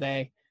years where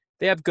they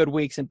have good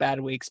weeks and bad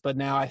weeks, but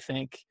now I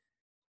think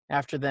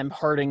after them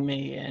hurting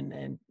me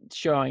and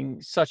showing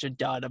such a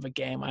dud of a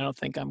game, I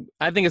think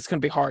it's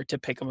going to be hard to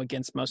pick them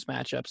against most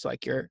matchups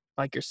like you're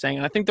saying.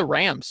 And I think the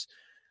Rams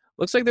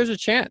looks like there's a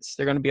chance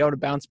they're going to be able to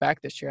bounce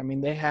back this year. I mean,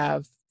 they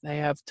have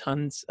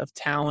tons of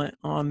talent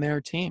on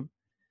their team.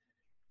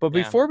 But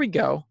before we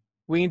go,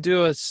 we can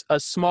do a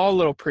small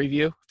little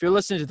preview. If you're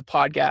listening to the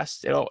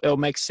podcast, it'll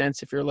make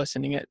sense if you're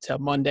listening it to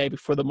Monday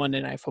before the Monday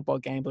Night Football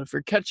game. But if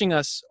you're catching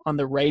us on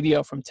the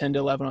radio from 10 to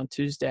 11 on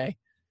Tuesday,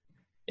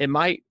 it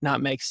might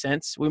not make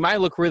sense. We might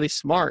look really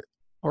smart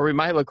or we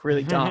might look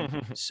really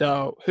dumb.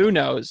 So who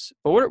knows?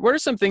 But what are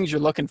some things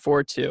you're looking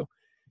forward to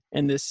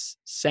in this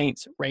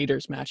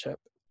Saints-Raiders matchup?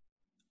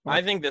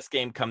 I think this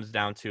game comes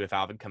down to if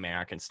Alvin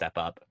Kamara can step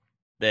up.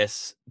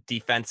 This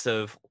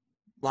defensive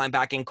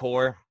linebacking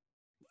core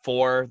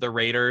for the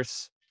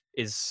Raiders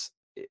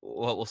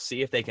we'll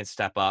see if they can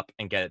step up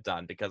and get it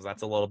done, because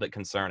that's a little bit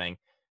concerning.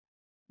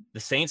 The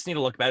Saints need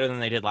to look better than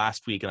they did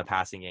last week in the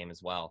passing game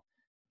as well.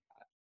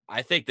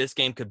 I think this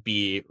game could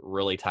be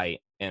really tight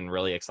and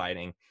really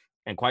exciting.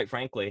 And quite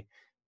frankly,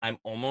 I'm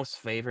almost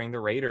favoring the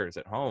Raiders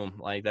at home.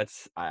 Like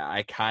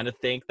I kind of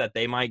think that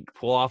they might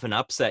pull off an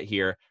upset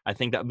here. I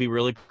think that would be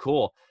really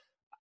cool.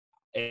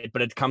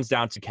 But it comes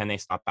down to, can they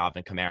stop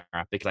Alvin Kamara?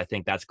 Because I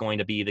think that's going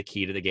to be the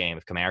key to the game.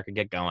 If Kamara can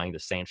get going, the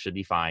Saints should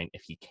be fine.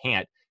 If he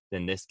can't,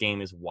 then this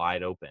game is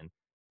wide open.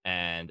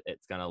 And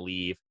it's going to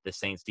leave the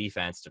Saints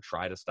defense to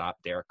try to stop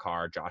Derek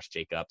Carr, Josh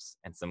Jacobs,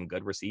 and some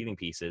good receiving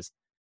pieces.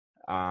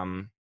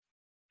 Who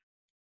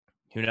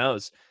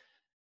knows?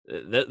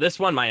 This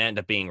one might end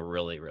up being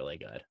really, really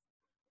good.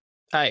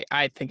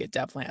 I think it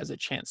definitely has a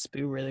chance to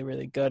be really,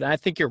 really good. And I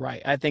think you're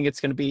right. I think it's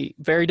going to be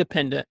very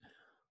dependent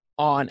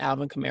on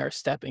Alvin Kamara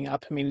stepping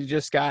up. I mean, he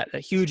just got a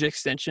huge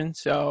extension,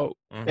 so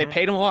they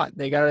paid him a lot.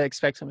 They got to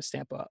expect him to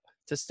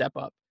step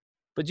up.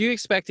 But do you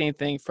expect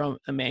anything from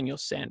Emmanuel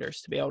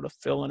Sanders to be able to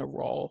fill in a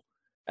role?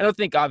 I don't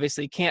think,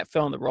 obviously, he can't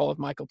fill in the role of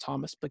Michael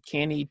Thomas, but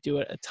can he do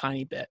it a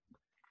tiny bit?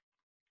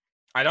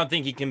 I don't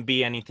think he can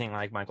be anything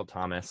like Michael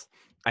Thomas.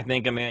 I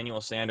think Emmanuel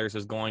Sanders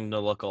is going to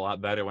look a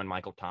lot better when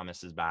Michael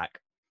Thomas is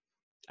back.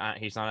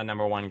 He's not a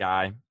number 1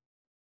 guy.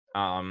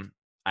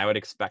 I would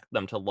expect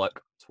them to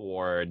look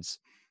towards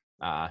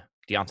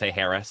Deontay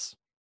Harris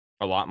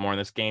a lot more in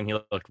this game. He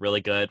looked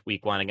really good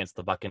week 1 against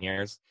the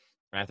Buccaneers.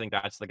 And I think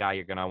that's the guy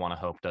you're going to want to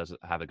hope does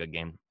have a good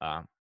game.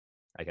 I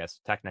guess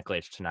technically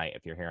it's tonight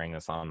if you're hearing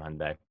this on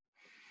Monday.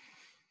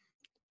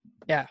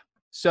 Yeah.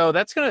 So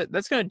that's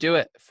gonna do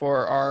it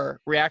for our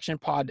reaction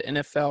pod to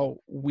NFL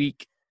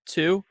Week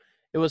 2.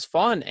 It was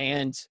fun,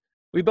 and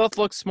we both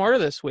looked smarter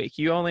this week.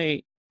 You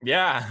only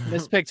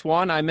mispicked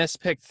 1, I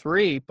mispicked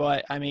 3,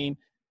 but I mean,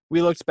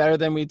 we looked better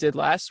than we did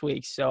last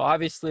week. So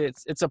obviously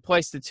it's a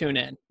place to tune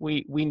in.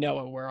 We know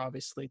what we're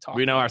obviously talking about.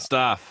 We know our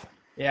stuff.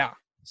 Yeah.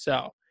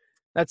 So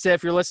that's it.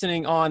 If you're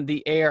listening on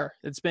the air,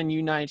 it's been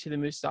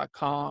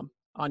U92theMoose.com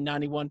on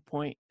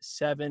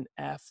 91.7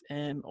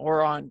 FM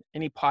or on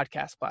any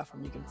podcast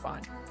platform you can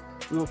find.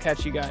 We will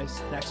catch you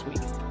guys next week.